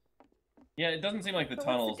Yeah, it doesn't seem like the But what's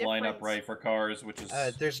the tunnels line up difference? right for cars, which is...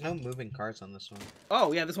 There's no moving cars on this one.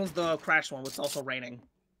 Oh yeah, this one's the crash one, which is also raining.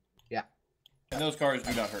 And those cars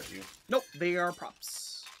do not hurt you. Nope, they are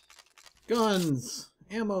props. Guns,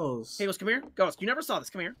 ammos. Hey, Ghost, come here. Ghost, you never saw this.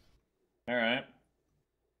 Come here. Alright.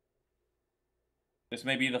 This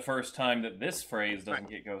may be the first time that this phrase doesn't Alright,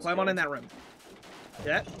 get ghost Climb on in killed. that room.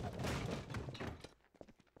 Yeah.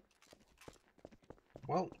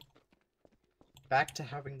 Well, back to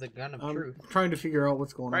having the gun of I'm truth. trying to figure out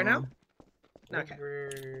what's going Right on. now? Okay.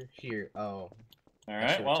 Over here. Oh,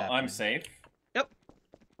 Alright, see well, what's I'm happening. safe.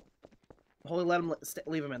 Holy, let him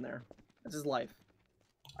leave him in there. That's his life.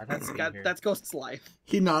 I don't see here. That's Ghost's life.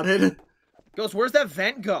 He nodded. Ghost, where's that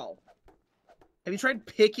vent go? Have you tried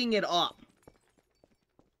picking it up?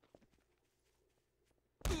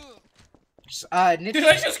 Nitz Did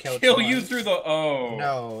I just killed kill someone. you through the... Oh.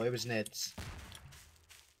 No, it was Nitz.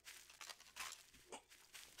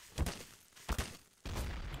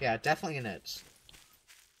 Yeah, definitely a Nitz.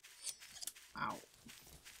 Ow.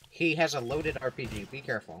 He has a loaded RPG. Be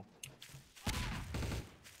careful.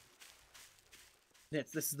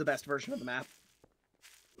 This is the best version of the map.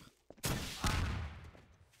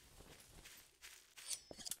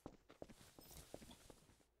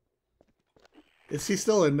 Is he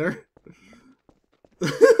still in there?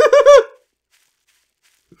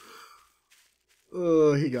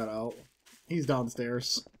 He got out. He's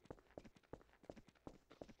downstairs.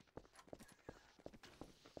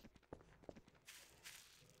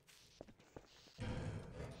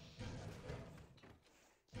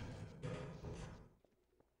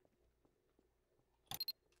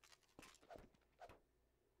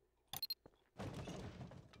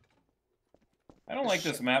 don't like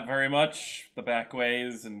this map very much. The back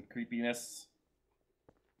ways and creepiness.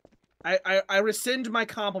 I rescind my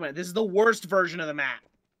compliment. This is the worst version of the map.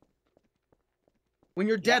 When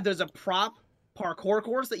you're dead, there's a prop parkour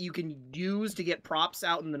course that you can use to get props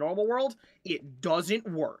out in the normal world. It doesn't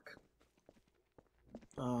work.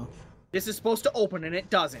 This is supposed to open and it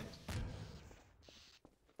doesn't.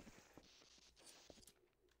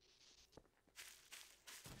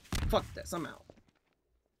 Fuck this, I'm out.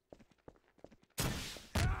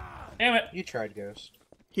 Damn it! You tried, Ghost.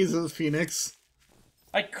 He's a Phoenix.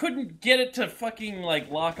 I couldn't get it to fucking, like,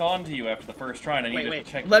 lock onto you after the first try, and I needed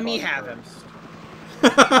to check Let the me button have him.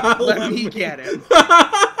 first. Let me get him.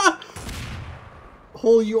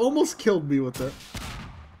 Hole, you almost killed me with it.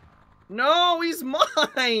 No, he's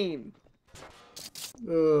mine!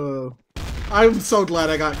 I'm so glad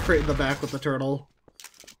I got crit in the back with the turtle.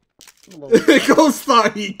 Ghost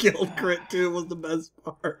thought he killed Crit too, was the best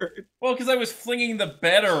part. Well, because I was flinging the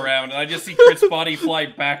bed around, and I just see Crit's body fly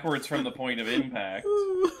backwards from the point of impact.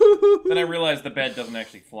 Then I realized the bed doesn't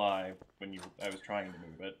actually fly when I was trying to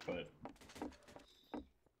move it, but...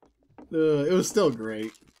 It was still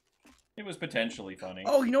great. It was potentially funny.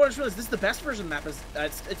 Oh, you know what I just realized? This is the best version of the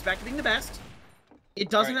map. It's back to being the best. It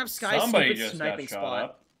doesn't have Sky's somebody stupid just sniping got shot spot.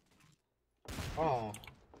 up. Oh.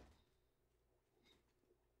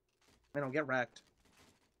 I don't get wrecked.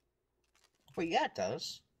 Well, yeah, it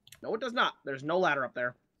does. No, it does not. There's no ladder up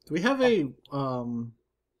there. Do we have a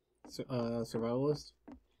survivalist?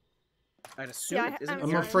 I'd assume Yeah, it isn't.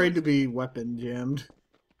 I'm afraid to be weapon jammed.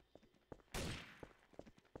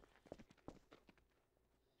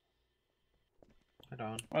 Hold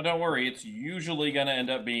on. Well, don't worry, it's usually gonna end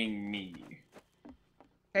up being me.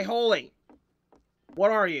 Hey, Holy.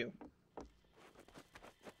 What are you?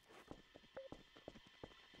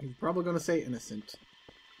 He's probably gonna say innocent.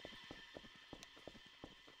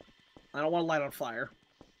 I don't want to light on fire.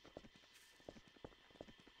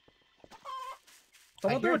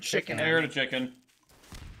 Someone throw a chicken I at heard me. a chicken.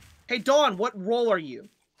 Hey, Dawn, what role are you?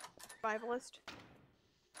 Survivalist.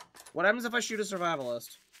 What happens if I shoot a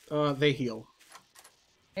survivalist? They heal.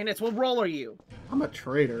 Hey, Nitz, what role are you? I'm a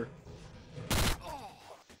traitor.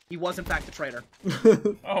 He was, in fact, a traitor.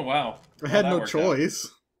 Oh, wow. I had Well, that no worked out.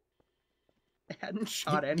 choice. I hadn't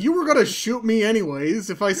shot any. You were gonna shoot me anyways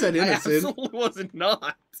if I said I innocent. absolutely wasn't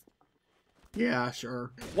not. Yeah,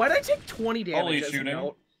 sure. Why'd I take 20 damage Holy as a shooting.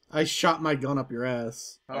 note? I shot my gun up your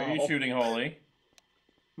ass. Are you shooting Holy?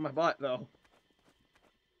 My butt, though.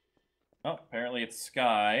 Oh, apparently it's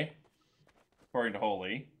Sky, according to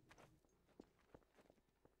Holy.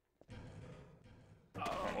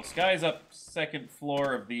 Well, Sky's up second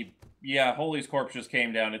floor of the... Yeah, Holy's corpse just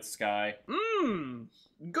came down. It's Sky. Mmm.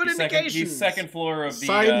 Good He's indications. He's second floor of the...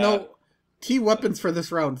 Side note, T weapons for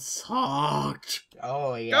this round sucked.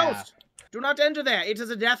 Oh, yeah. Ghost, do not enter there. It is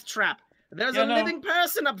a death trap. There's a living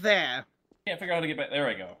person up there. Can't figure out how to get back... There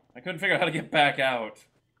I go. I couldn't figure out how to get back out.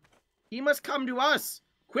 He must come to us.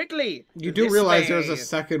 Quickly. You do This realize way. there's a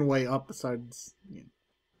second way up besides... Yeah.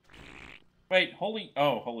 Wait, Holy...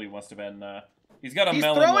 Oh, Holy must have been... He's got a He's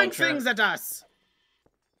melon throwing launcher. things at us.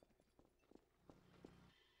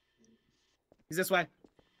 He's this way.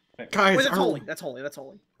 Guys, Wait, that's our, Holy. That's Holy. That's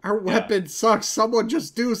Holy. our weapon sucks. Someone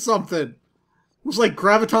just do something. It was like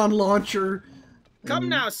graviton launcher. Come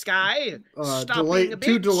now, Sky. Stop being a bitch.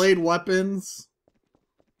 Two delayed weapons.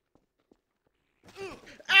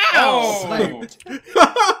 Ow!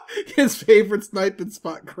 Oh! His favorite sniping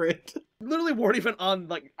spot crit. Literally weren't even on,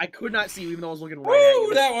 like, I could not see you even though I was looking right at Woo!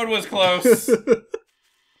 you. That one was close.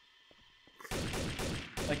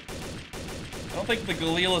 Like, I don't think the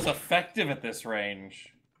Galil is effective at this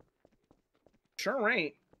range. Sure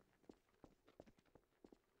ain't.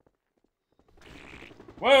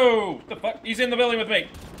 Whoa! The fuck? He's in the building with me.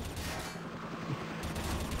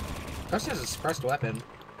 Ghost has a suppressed weapon.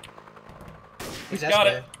 He's Got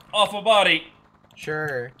it. Off a body.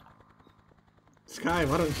 Sure. Sky,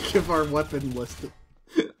 why don't you give our weapon list?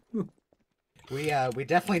 We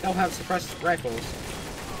definitely don't have suppressed rifles.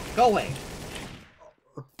 Go away.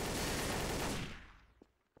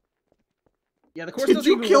 Yeah, the course Did doesn't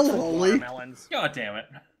you even kill look for Holy? watermelons. God damn it.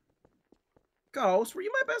 Ghost, were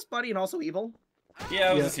you my best buddy and also evil? Yeah,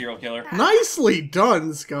 I was Yeah. a serial killer. Nicely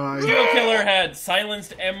done, Sky. Serial killer had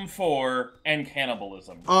silenced M4 and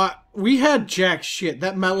cannibalism. We had jack shit.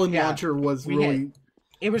 That melon Yeah, launcher was we really... had-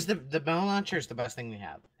 It was the melon launcher is the best thing we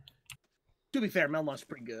have. To be fair, Melmon's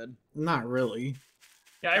pretty good. Not really.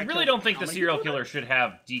 Yeah, I really killed don't think how the many serial people? killer should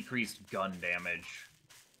have decreased gun damage.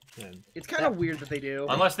 Yeah. It's kind of weird that they do.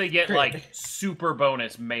 Unless they get, like, super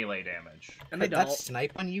bonus melee damage. And they That don't.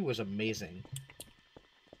 snipe on you was amazing.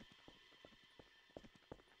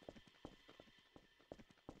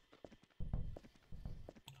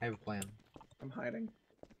 I have a plan. I'm hiding.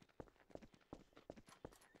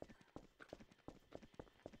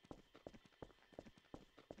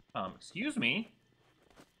 Excuse me.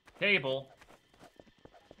 Table.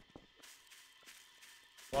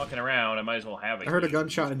 Walking around, I might as well have it. I heard a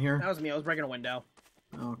gunshot in here. That was me. I was breaking a window.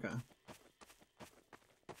 Oh, okay.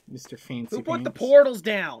 Mr. Fancy Who put the Pants. portals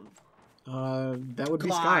down? That would be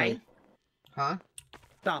Cly. Sky. Huh?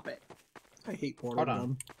 Stop it. I hate portal Hold on.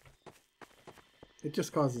 gun. It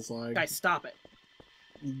just causes lag. Guys, stop it.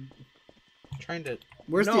 Trying to.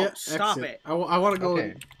 Where's No, the stop exit? it. I want to go.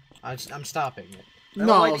 Okay. I'm stopping it. I don't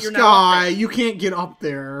No, like that you're now up Sky, there. you can't get up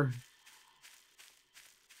there.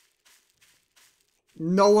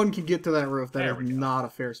 No one can get to that roof. That There is we go. not a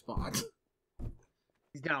fair spot.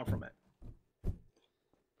 He's down from it.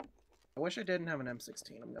 I wish I didn't have an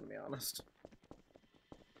M16, I'm gonna be honest.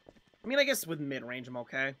 I mean, I guess with mid-range, I'm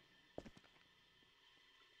okay.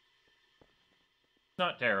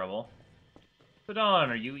 Not terrible. But Dawn,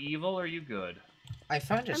 are you evil or are you good? I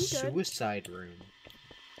found a I'm good. suicide room.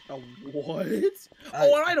 Oh, what?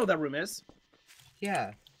 Oh, and I know what that room is.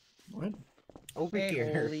 Yeah, What? over Hey,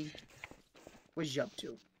 here. holy. What's you up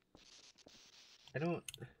to? I don't.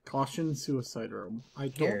 Caution suicide room. I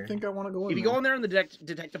don't Here. think I want to go in If you there. go in there and the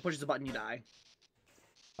detective pushes the button, you die.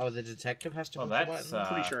 Oh, the detective has to Well, push the that's, button.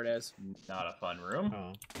 I'm pretty sure it is. Not a fun room.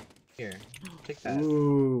 Oh, here, take that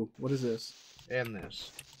Ooh, what is this? and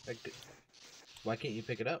this. Why can't you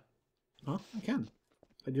pick it up? Huh? I can.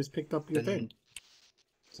 I just picked up your Then thing.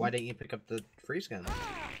 Why didn't you pick up the freeze gun?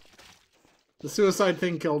 The suicide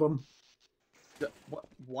thing killed him.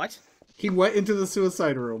 What? He went into the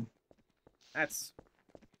suicide room. That's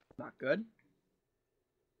not good.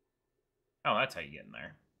 Oh, that's how you get in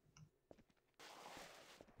there.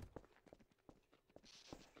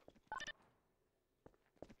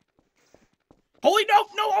 Holy, no,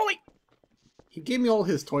 no, holy! He gave me all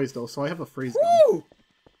his toys though, so I have a freeze gun. Woo!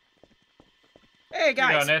 Hey,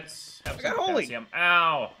 guys. Here you go, Nitz. Have I got some Holy. potassium.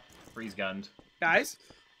 Ow! Freeze gunned. Guys.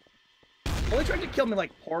 Holy tried to kill me,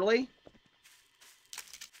 like, poorly.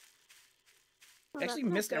 Oh, Actually that's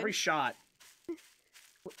not missed good. every shot.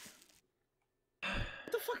 What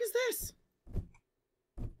the fuck is this?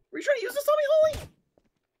 Were you trying to use this on me, Holy?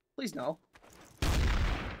 Please no.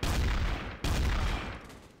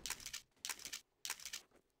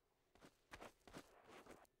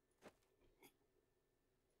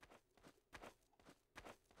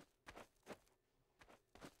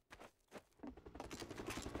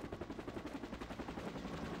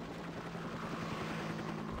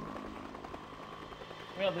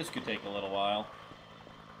 Well, this could take a little while.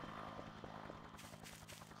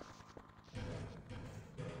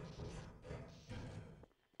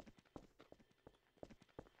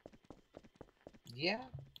 Yeah.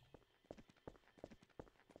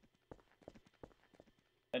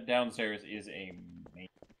 That downstairs is a main.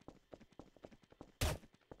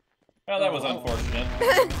 Well, that was unfortunate.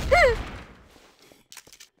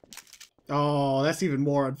 Oh, that's even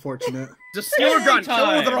more unfortunate. Just steal her gun. Kill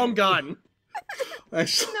her with her time. own gun.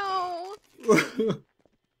 Actually, No.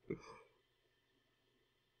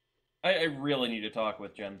 I really need to talk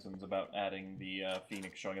with Jensen's about adding the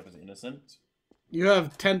Phoenix showing up as innocent. you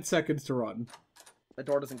have 10 seconds to run. The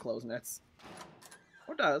door doesn't close, Nitz.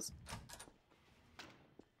 Or does.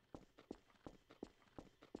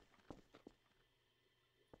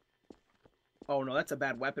 Oh no, that's a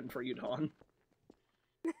bad weapon for you, Dawn.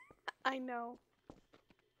 I know.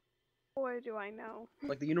 Boy, do I know.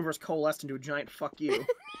 Like the universe coalesced into a giant fuck you.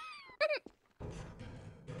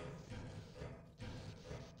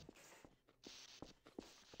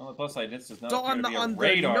 On the plus side, this is not So going on to the be a on the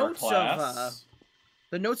radar notes class. of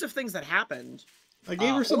the notes of things that happened. I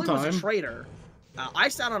gave her some Holy was time. a traitor. I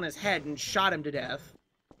sat on his head and shot him to death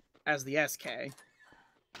as the SK.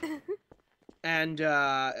 And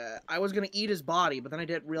I was gonna eat his body, but then I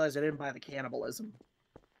didn't realize I didn't buy the cannibalism.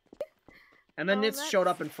 And then Oh, Nitz showed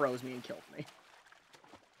that's- up and froze me and killed me.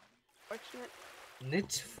 Fortunate.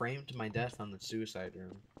 Nitz framed my death on the suicide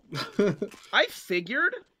room. I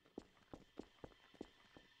figured.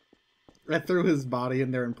 I threw his body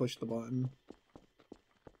in there and pushed the button.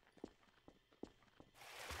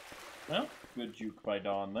 Well, good juke by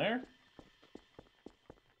Dawn there.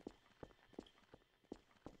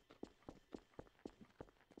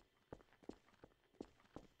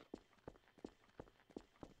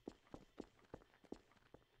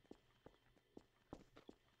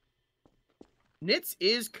 Nitz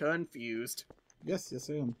is confused. Yes, yes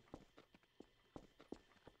I am.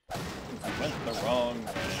 I went the wrong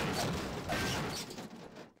way.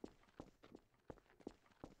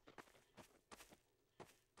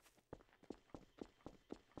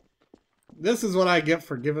 This is what I get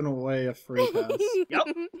for giving away a free pass. Yep.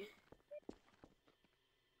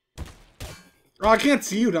 Oh, I can't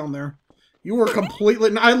see you down there. You were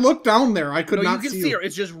completely... I looked down there. I could No, not you can see her.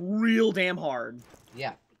 It's just real damn hard.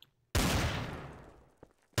 Yeah.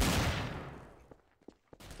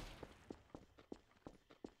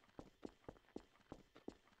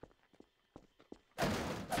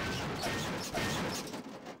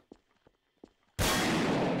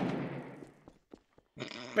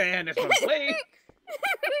 Man, this one's late.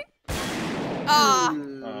 Ah,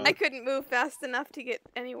 I couldn't move fast enough to get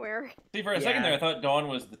anywhere. See, for a second there, I thought Dawn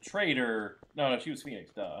was the traitor. No, she was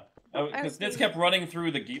Phoenix, duh. Because Nitz kept running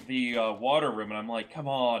through the water room, and I'm like, come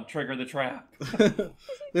on, trigger the trap.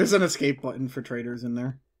 There's an escape button for traders in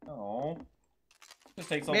there. Oh. Just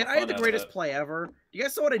takes all Man, the I had the fun out of greatest it. play ever. You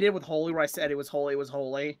guys saw what I did with Holy, where I said it was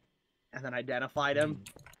holy, and then identified him?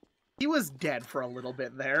 He was dead for a little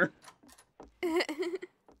bit there.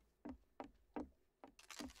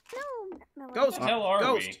 No, Melon. Ghost, What the hell are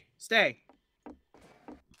Ghost, we? stay.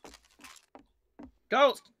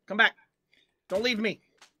 Ghost, come back. Don't leave me.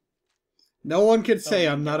 No one can say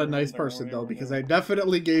Oh, I'm not a nice person, though, because I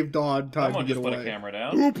definitely gave Dawn time Someone to get just put a away. camera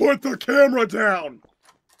down. Who put the camera down?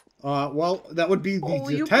 Well, that would be the Oh,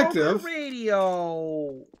 you detective. broke our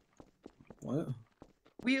radio. What?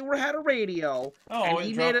 We had a radio. Oh, and it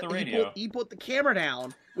he dropped made the it. radio. He put the camera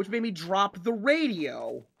down, which made me drop the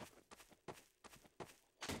radio.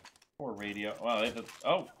 Poor radio. Wow,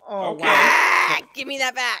 oh. Oh Okay. wow! Ah, give me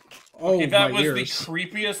that back. Oh, Okay, that my was ears. the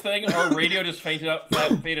creepiest thing. Our radio just faded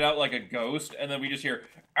out like a ghost, and then we just hear,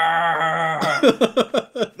 ah!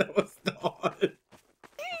 That was Dawn.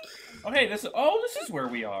 Oh, hey, this is where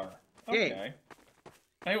we are. Okay.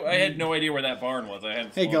 Yeah. I had no idea where that barn was. I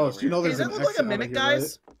hadn't Hey, flown Ghost, over you know here. Does there's that an look like a exit out of mimic, here,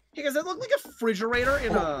 guys? Hey, guys, that look like a refrigerator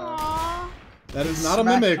in a. Aw, That is not a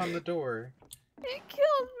Smack mimic. on the door. it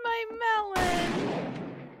killed my melon.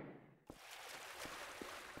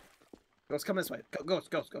 Ghost, come this way. Ghost,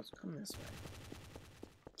 come this way.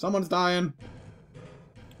 Someone's dying.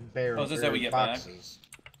 Barrel. Oh, is this how we get back? boxes.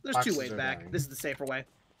 There's Boxes two ways are back. dying. This is the safer way.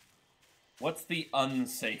 What's the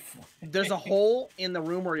unsafe way? There's a hole in the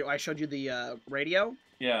room where I showed you the radio.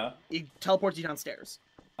 Yeah. It teleports you downstairs.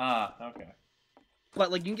 Ah, okay.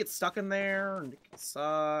 But like you can get stuck in there, and it can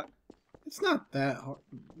suck. It's not that hard.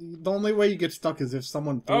 The only way you get stuck is if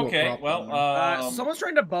someone threw a Okay, prop well, down there. Someone's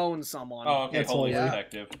trying to bone someone. Oh, okay, That's holy all, yeah.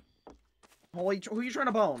 detective. Holy, who are you trying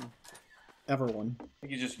to bone? Everyone. I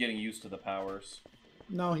think he's just getting used to the powers.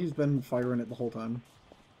 No, he's been firing it the whole time.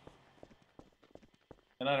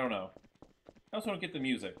 And I don't know. I also don't get the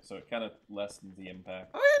music, so it kind of lessens the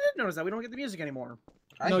impact. Oh, I didn't notice that. We don't get the music anymore.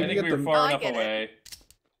 No, I you think get we were the- far Oh, I enough get it. away.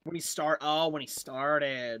 When he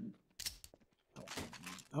started.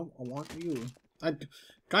 I want you.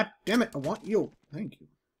 God damn it, I want you. Thank you.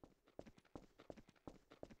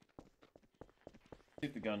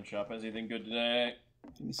 Take the gun shop. Has anything good today?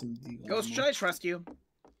 Give me some deal. Ghost, should I trust you?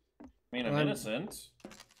 I mean, I'm innocent.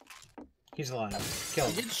 He's lying. Kill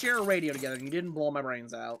We him. did share a radio together, and you didn't blow my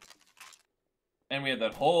brains out. And we had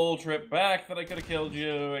that whole trip back that I could have killed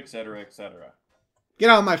you, etc., etc. Get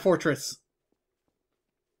out of my fortress.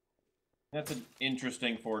 That's an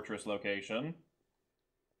interesting fortress location.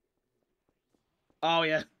 Oh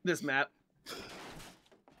yeah, this map.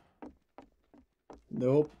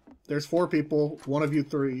 Nope. There's 4 people. One of you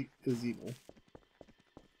 3 is evil.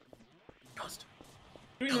 Ghost,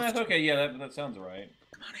 Doing the math? Okay, yeah, that sounds right.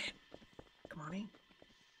 come on in. Come on in.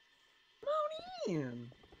 Come on in.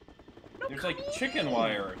 No, There's come like chicken in.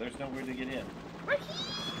 wire. There's nowhere to get in. Right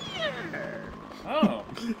here. Oh,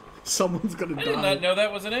 Someone's gonna I die. did not know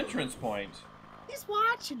that was an entrance point. He's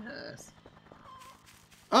watching us.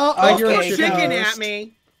 Oh, Okay, you're a Throw Ghost. chicken at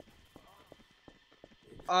me.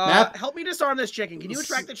 Matt? Help me disarm this chicken. Can you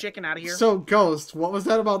attract the chicken out of here? So, Ghost, what was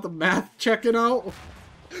that about the math checking out?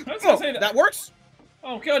 I was gonna say that works.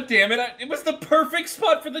 Oh, god damn it. It was the perfect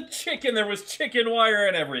spot for the chicken. There was chicken wire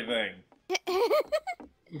and everything.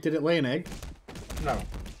 Did it lay an egg? No.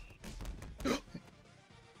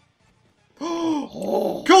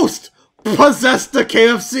 Oh. Ghost! Possess the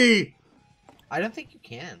KFC! I don't think you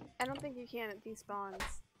can. I don't think you can. It despawns.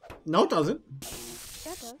 No, it doesn't.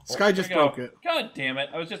 Yeah, it does. Sky just There we go. broke it. God damn it.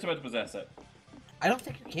 I was just about to possess it. I don't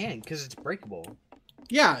think you can, because it's breakable.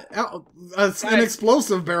 Yeah, an Guys.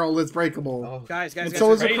 explosive barrel is breakable. Oh. Guys, And guys,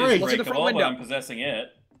 so is guys. a Crate crate. Look at the front breakable, but window. I'm possessing it.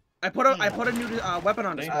 I put a new weapon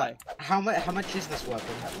on display. How much is this weapon?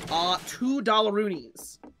 $2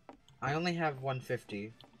 $2. I only have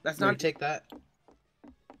 150. That's Will you not. take that?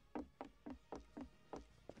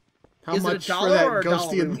 How Is it much a for dollar that or a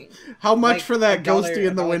ghosty in $1? How much Like for that $1, ghosty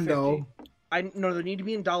in the $1.50. window? No, they need to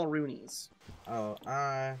be in $. Oh,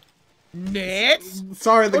 Nitz?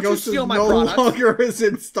 Sorry, the Don't you ghost is steal my no products. longer is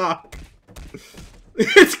in stock.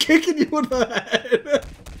 It's kicking you in the head.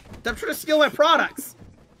 Stop trying to steal my products.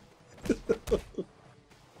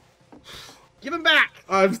 Give them back.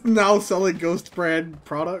 I'm now selling ghost brand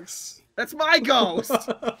products. That's my ghost.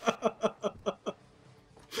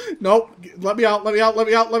 Nope. Let me out. Let me out. Let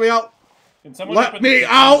me out. Let me out. Can someone Let open me the kitchen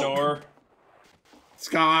out! door?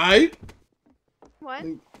 Sky. What?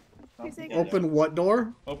 Oh, You say yeah, Open what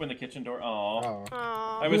door? Open the kitchen door. Aw. Oh.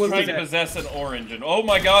 Aw. I Who was was trying it? to possess an orange, and oh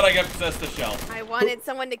my god, I got possessed the shelf. I wanted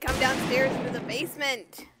someone to come downstairs into the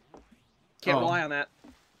basement. Can't Oh. rely on that.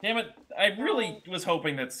 Damn it! I really was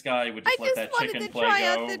hoping that Sky would just I let just that wanted chicken to play try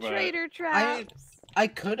go, out the but traitor traps. I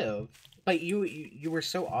could have, but you were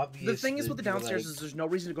so obvious. The thing is that with the you were, downstairs like, is there's no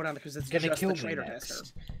reason to go down there because it's gonna just kill the me traitor next.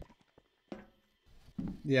 tester.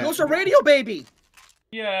 Yeah. Ghost a radio baby.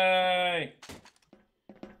 yay!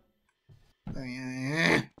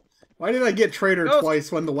 Why did I get traitor Ghost.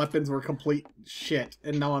 twice when the weapons were complete shit,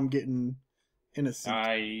 and now I'm getting innocent?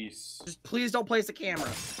 Nice. Just please don't place a camera.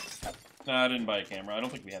 No, I didn't buy a camera. I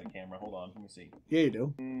don't think we had a camera. Hold on, let me see. Yeah, you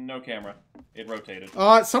do. No camera. It rotated.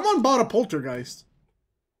 Someone bought a poltergeist.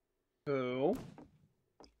 Who?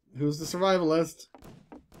 Who's the survivalist?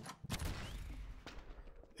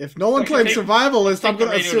 If no one Okay, claims take- survivalist, I'm take the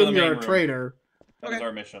gonna radio to assume the you're main a room. traitor. That was Okay.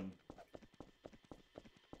 our mission.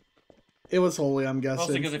 It was Holy, I'm guessing.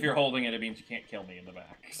 Mostly because if you're holding it, it means you can't kill me in the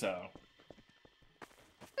back, so...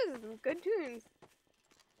 This is some good tunes.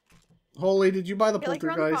 Holy, did you buy the I feel like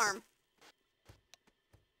you're on the poltergeist? farm.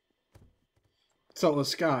 So it was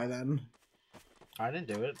Sky then. I didn't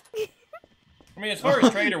do it. I mean, as far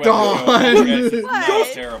as trader weapons Dawn. go, poltergeist is What? not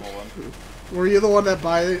a terrible one. Were you the one that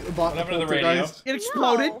bought the What happened to the radio? poltergeist? It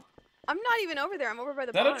exploded. No, I'm not even over there. I'm over by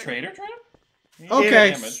the Is that barn. a trader trap? Okay.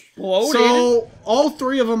 It exploded. So all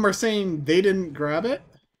three of them are saying they didn't grab it,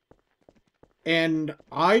 and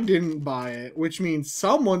I didn't buy it, which means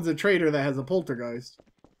someone's a traitor that has a poltergeist.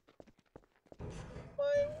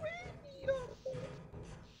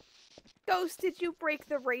 Ghost, did you break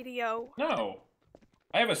the radio? No.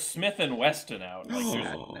 I have a Smith & Weston out. Like, there's...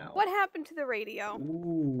 No. What happened to the radio?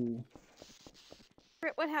 Ooh.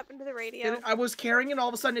 Britt, what happened to the radio? I was carrying it, and all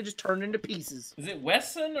of a sudden it just turned into pieces. Is it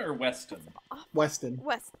Wesson or Weston? Weston.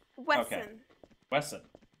 Wesson. Wesson.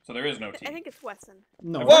 So there is no T. I think it's Wesson.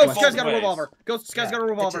 No. Whoa, Whoa, both this guy's got a ways. revolver. Ghost, this guy's got a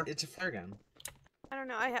revolver. It's a flare gun. I don't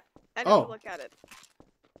know. I didn't Oh. look at it.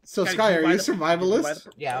 So Guys, Sky, did are buy you the- did you buy survivalist?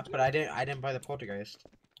 the- Yeah, but I didn't buy the poltergeist.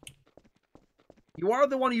 You are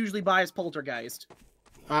the one who usually buys poltergeist.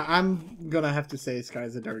 I'm gonna have to say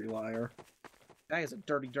Sky's a dirty liar. That is a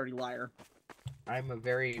dirty, dirty liar. I'm a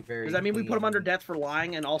very, very. Does that mean we put him clean- under death for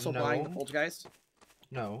lying and also No. buying the poltergeist?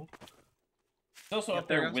 No. He's also Yep, up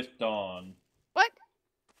there there goes. with Dawn. What?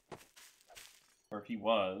 Or if he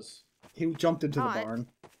was. He jumped into the Odd. barn.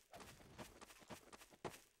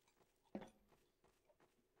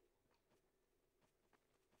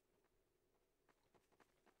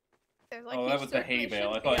 There's like Oh, he that was the certainly hay bale.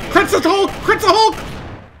 I should thought be you- on Crit's the Hulk! Crit's the Hulk!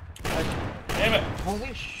 Damn it!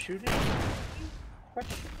 Holy shooting!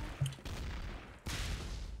 Question.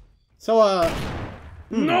 So,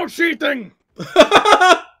 No cheating!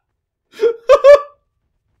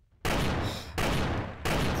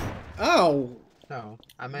 Ow! No,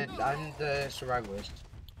 I'm the survivalist.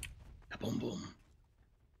 Boom, boom.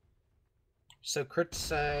 So crit's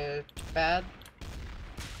bad.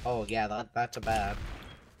 Oh yeah, that's a bad.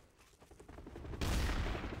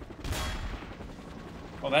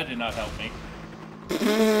 Oh, that did not help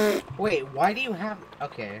me. Wait, why do you have?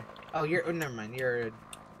 Okay. Oh, you're. Oh, never mind. You're.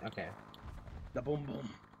 Okay. La boom boom.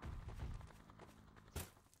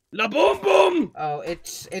 La boom boom! Oh,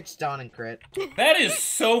 it's Dawn and crit. That is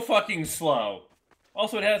so fucking slow.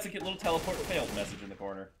 Also, it has a little teleport failed message in the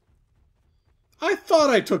corner. I thought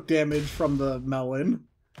I took damage from the melon.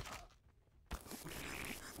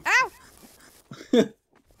 Ow!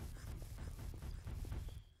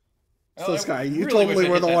 So I Sky, you really wish totally I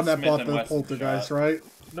were hit the that one that Smith bought and the Wesson poltergeist, shot. right?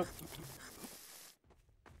 Nope.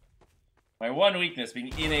 My one weakness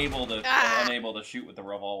being unable to shoot with the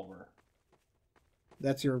revolver.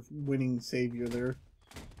 That's your winning savior there.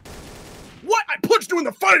 What? I punched you in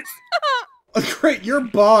the face! Great, your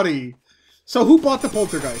body! So who bought the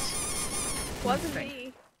poltergeist? Wasn't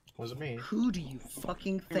me. Wasn't me. Who do you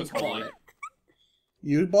fucking It was think bought Holy. it?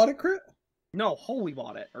 You bought it, Crit? No, Holy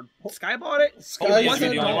bought it. Or Sky bought it? Sky Oh, It yes,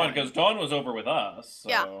 wasn't you're the only Dawn. one, because Dawn was over with us, so...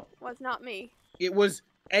 Yeah. Was not me. It was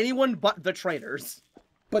anyone but the traitors.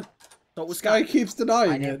 But So it was Sky Sky. keeps I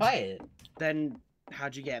denying didn't it. buy it. Then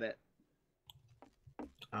how'd you get it?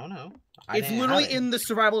 I don't know. It's didn't literally have it. in the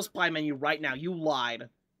survival supply menu right now. You lied.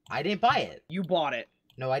 I didn't buy it. You bought it.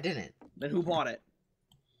 No, I didn't. Then who bought it?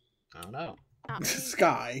 I don't know. Not me.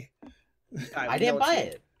 Sky. I didn't buy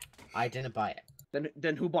it. I didn't buy it.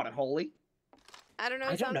 Then who bought it? Holy? I don't know.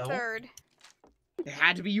 I It's don't on know. third. It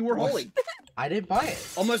had to be you or Holy. I didn't buy it.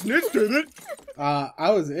 Unless Nitz did it.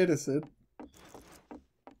 I was innocent.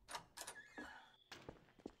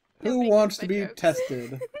 Don't Who make wants my to be jokes.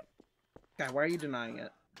 tested? God, why are you denying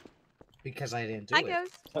it? Because I didn't do Hi, it.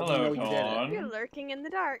 Ghost. Hello, know you did it. Dawn. You're lurking in the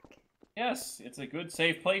dark. Yes, it's a good,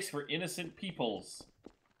 safe place for innocent peoples.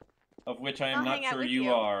 Of which I am I'll not hang out sure with you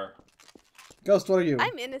you. are. Ghost, what are you?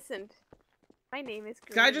 I'm innocent. My name is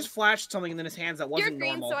Green. Guy just flashed something in his hands that You're wasn't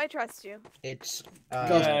green, normal. so I trust you. It's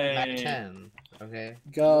Ghost. Mac 10. Okay.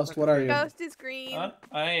 Ghost, what are you? Ghost is green.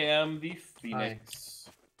 I am the Phoenix.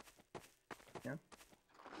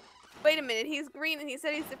 Wait a minute, he's green and he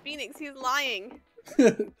said he's the Phoenix. He's lying.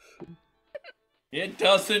 It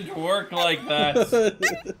doesn't work like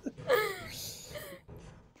that.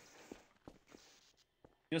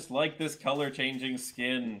 Just like this color-changing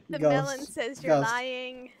skin. The Ghost. melon says you're Ghost.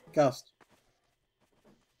 lying. Ghost.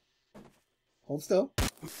 Hold still.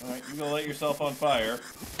 Alright, you gonna let yourself on fire.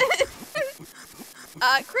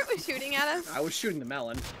 Crit was shooting at us. I was shooting the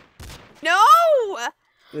melon. No!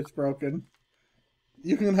 It's broken.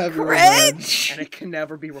 You can have your Crit? And revenge. it can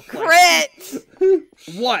never be replaced. Crit!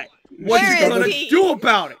 What? Where What is you gonna he? do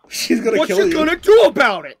about it? She's gonna What kill you you. gonna do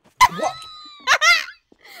about it? What?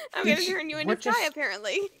 I'm Did gonna you- turn you into what just- Sky,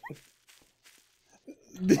 apparently.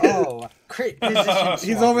 Oh, crit position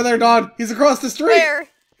He's swap. over there, Don. He's across the street. Where?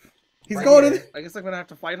 He's Right going here. in. I guess I'm gonna have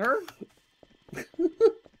to fight her?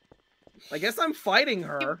 I guess I'm fighting You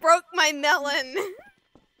her. broke my melon.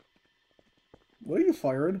 What are you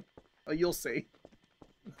firing? Oh, you'll see.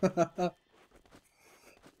 I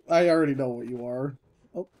already know what you are.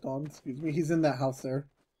 Oh, Don, excuse me. He's in that house there.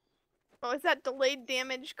 Oh, is that delayed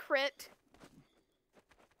damage crit?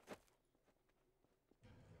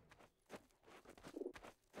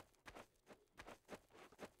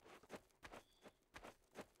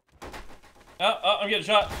 Oh, I'm getting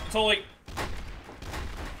shot. It's only...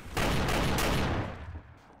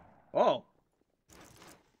 Oh.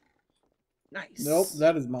 Nice. Nope,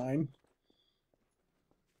 that is mine.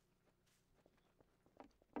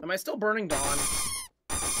 Am I still burning Dawn?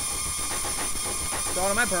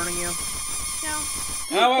 Dawn, am I burning you? No.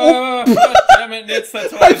 Oh, God damn it, Nitz,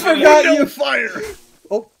 that's what I I was gonna- forgot you. Fire!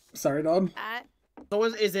 Oh, sorry, Don. That So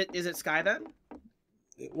is it Sky then?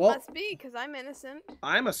 Well, must be, because I'm innocent.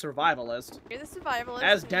 I'm a survivalist, You're the survivalist.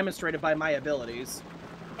 as and- demonstrated by my abilities.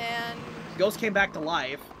 And... Ghost came back to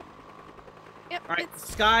life. Yep, Alright, it's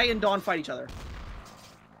Sky and Dawn fight each other.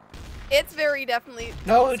 very definitely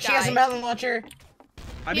No, she has a Sky. melon launcher.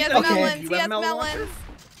 I He mean, has okay. melons, you he have has melon launcher? melons.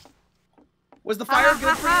 Was the fire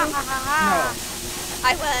good for you? No.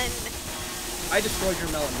 I win. I destroyed your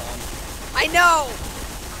melon, Dawn. I know!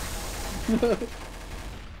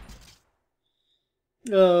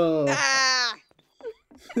 oh. Ah!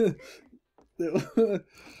 I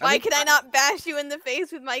Why think- could I not bash you in the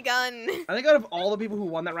face with my gun? I think out of all the people who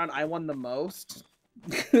won that round, I won the most.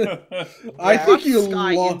 I think you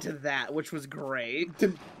Sky lost. into that, which was great.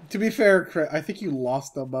 To be fair, Crit, I think you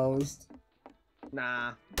lost the most.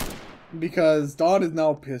 Nah. Because Dawn is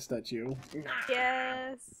now pissed at you. Nah.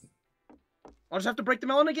 Yes. I'll just have to break the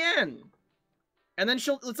melon again. And then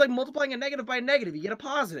it's like multiplying a negative by a negative. You get a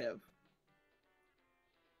positive.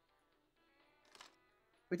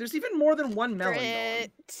 Wait, there's even more than one melon, Dawn.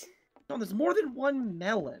 Crit. Dawn, there's more than one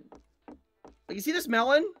melon. Like, you see this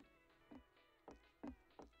melon?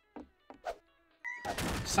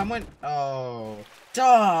 Someone. Oh.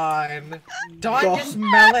 Dawn! Dawn Dawn. just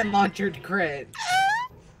melon launchered crit.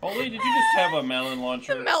 Holy, did you just have a melon The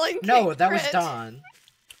launcher? melon No, kicked that was crit. Dawn.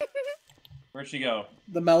 Where'd she go?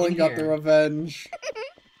 The melon In got the here. revenge.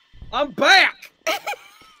 I'm back! I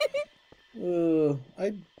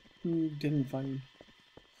didn't find.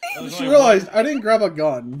 That I was just only realized I didn't grab a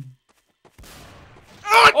gun. one-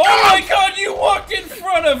 Oh my god, you walked in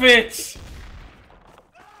front of it!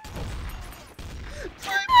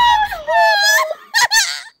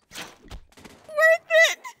 Worth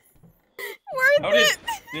it! Worth How did it!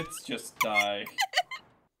 Nitz just die?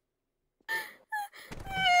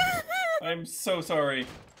 I'm so sorry.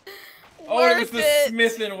 Oh, it was Worth the it.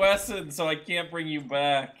 Smith & Wesson, so I can't bring you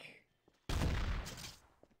back.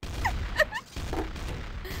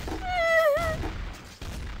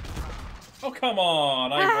 Oh, come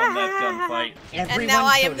on. I won that gunfight. And now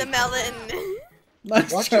I am the melon.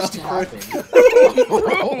 Nice What job, just Crit. happened?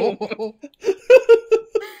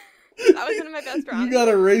 That was one of my best rounds. You got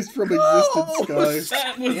erased from existence, Ghost! Sky.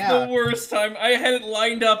 That was Yeah. the worst time. I had it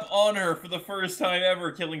lined up on her for the first time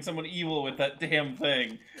ever, killing someone evil with that damn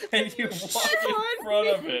thing. And you walk in front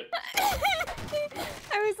of it.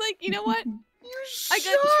 I was like, you know what? I Shut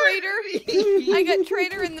got traitor. me. I got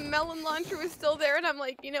traitor, and the melon launcher was still there, and I'm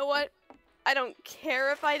like, you know what? I don't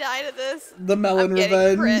care if I die to this. The melon I'm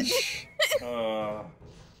getting revenge. Uh,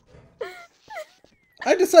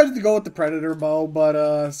 I decided to go with the predator bow,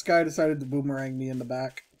 but Sky decided to boomerang me in the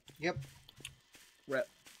back. Yep. Rip.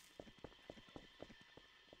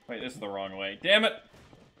 wait, this is the wrong way. Damn it!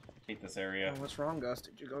 Hate this Oh, area. what's wrong, Gus?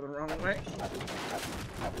 Did you go the wrong way?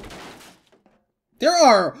 There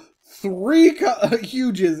are 3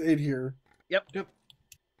 huges in here.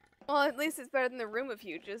 Well, at least it's better than the room of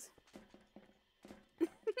huges.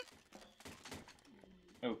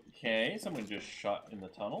 Okay, someone just shot in the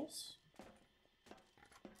tunnels.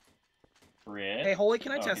 Crit. Hey, Holy,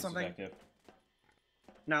 can I Oh, test he's something? detective.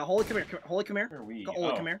 No, Holy, come here. Holy, come here. Where are we?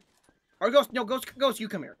 Holy, Oh. come here. Or Ghost, no, Ghost, you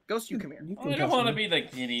come here. Ghost, you come here. You Oh, can I don't test want to me. be the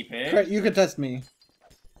guinea pig. Crit, you can test me.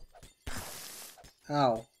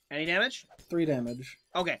 Ow. Any damage? 3 damage.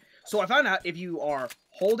 Okay, so I found out if you are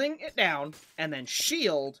holding it down and then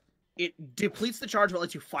shield, it depletes the charge but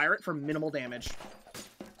lets you fire it for minimal damage.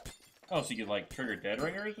 Oh, so you could like trigger dead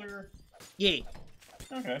ringers or? Yeah,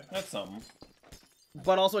 Okay, that's something.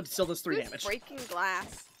 but also it still does 3 Who's damage. breaking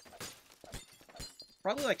glass?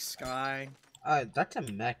 Probably like Sky. That's a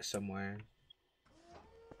mech somewhere.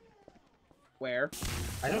 Where?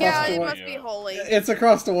 I don't Yeah, the it way. must be Holy. It's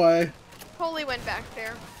across the way. Holy went back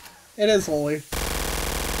there. It is Holy.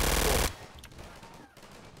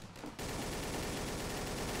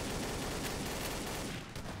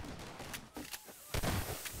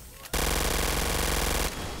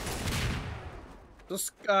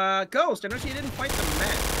 So, Ghost, I noticed you didn't fight the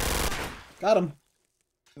mech. Got him.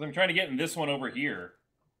 Because I'm trying to get in this one over here.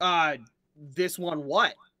 This one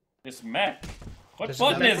what? This mech. What This is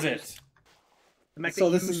button the is mech. it? The mech So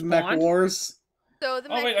that this you is Mech spawned? Wars. So the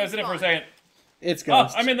Oh mech wait, I was in it for a respawned. second. It's Oh,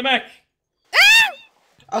 Ghost. I'm in the mech.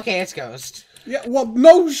 Okay, it's Ghost. Yeah, well,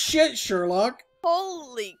 no shit, Sherlock.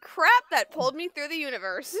 Holy crap, that pulled me through the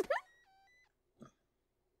universe.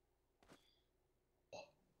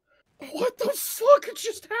 What the fuck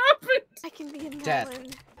just happened? I can be a Death.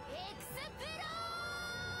 melon.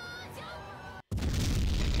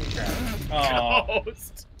 Oh,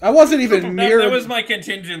 Ghost. I wasn't even near. that was my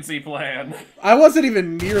contingency plan. I wasn't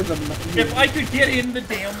even near the. If I could get in the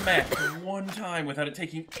damn mech one time without it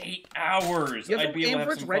taking 8 hours, You have I'd to be able aim to for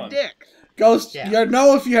have its some red fun. dick. Ghost, Yeah. you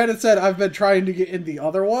know, if you hadn't said I've been trying to get in the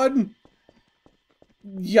other one,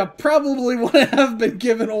 you probably wouldn't have been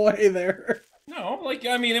given away there. No, like,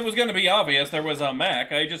 I mean, it was going to be obvious there was a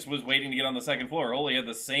mech. I just was waiting to get on the second floor. Oli had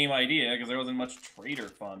the same idea because there wasn't much trader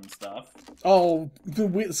fun stuff. Oh,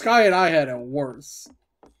 Sky and I had it worse.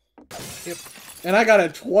 Yep. And I got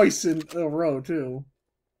it twice in a row, too.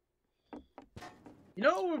 You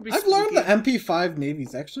know what would be I've spooky? learned the MP5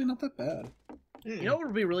 Navy's actually not that bad. You know what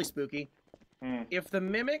would be really spooky? Hmm. If the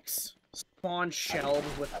mimics spawned shelves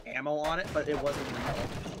with ammo on it, but it wasn't real.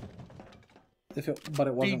 But it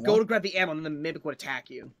So wasn't. you go one. to grab the ammo, and the mimic would attack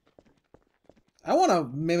you. I want to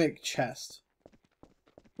mimic chest.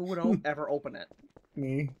 Who would ever open it?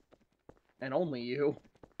 Me. And only you.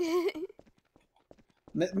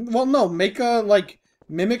 Well, no, make a, like,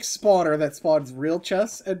 mimic spawner that spawns real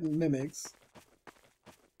chests and mimics.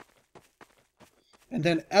 And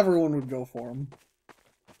then everyone would go for them.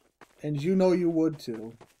 And you know you would,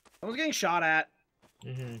 too. Someone's getting shot at.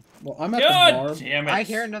 Well, I'm at the God bar. damn it. I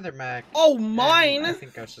hear another mech. Oh, and mine! I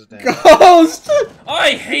think Ghost is dead. Ghost!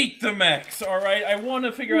 I hate the mechs, alright? I want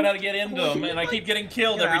to figure out how to get into them, and I keep getting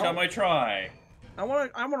killed Get every out. time I try. I wanna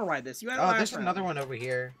ride this. You had it Oh, last there's round. another one over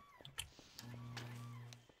here.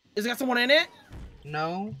 Is it got someone in it?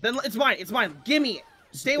 No? Then it's mine. It's mine. Gimme it.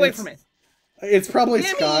 Stay away It's from it. It's probably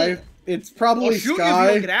Gimme! Sky. It's I'll probably shoot you if you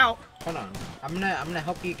don't get Sky. out. Hold on. I'm gonna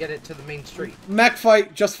help you get it to the main street. Mech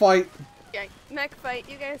fight, just fight. Yeah, mech fight.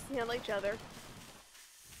 You guys handle each other.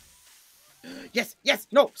 Yes, yes.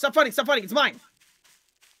 No, stop fighting. Stop fighting. It's mine.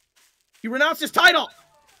 He renounced his title.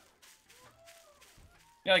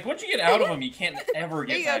 Yeah, like, once you get out of them, you can't ever There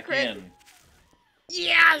get you go, back Crit. in.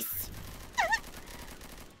 Yes.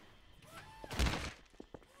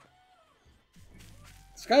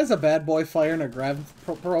 Sky's a bad boy firing a grab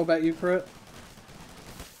probe at you, Crit.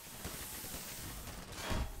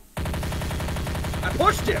 I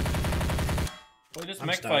pushed him. Boy, this I'm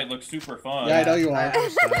mech stuck. fight looks super fun. Yeah, I know you I are.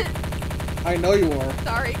 was stuck. I know you are.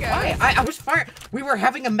 Sorry, Why? guys. I was fired. We were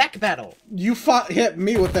having a mech battle. You hit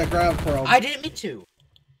me with that grab probe. I didn't mean to.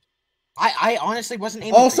 I honestly wasn't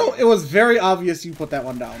aiming Also, for it was very obvious you put that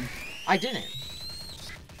one down. I didn't.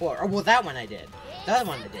 Or well, that one I did. The other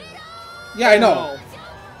one I didn't. Yeah, I know.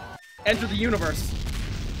 Enter the universe.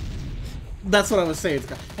 That's what I was saying.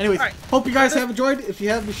 Anyways, Alright. hope you guys have enjoyed. If you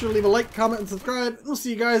have, be sure to leave a like, comment, and subscribe. We'll see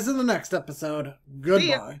you guys in the next episode.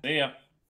 Goodbye. See ya.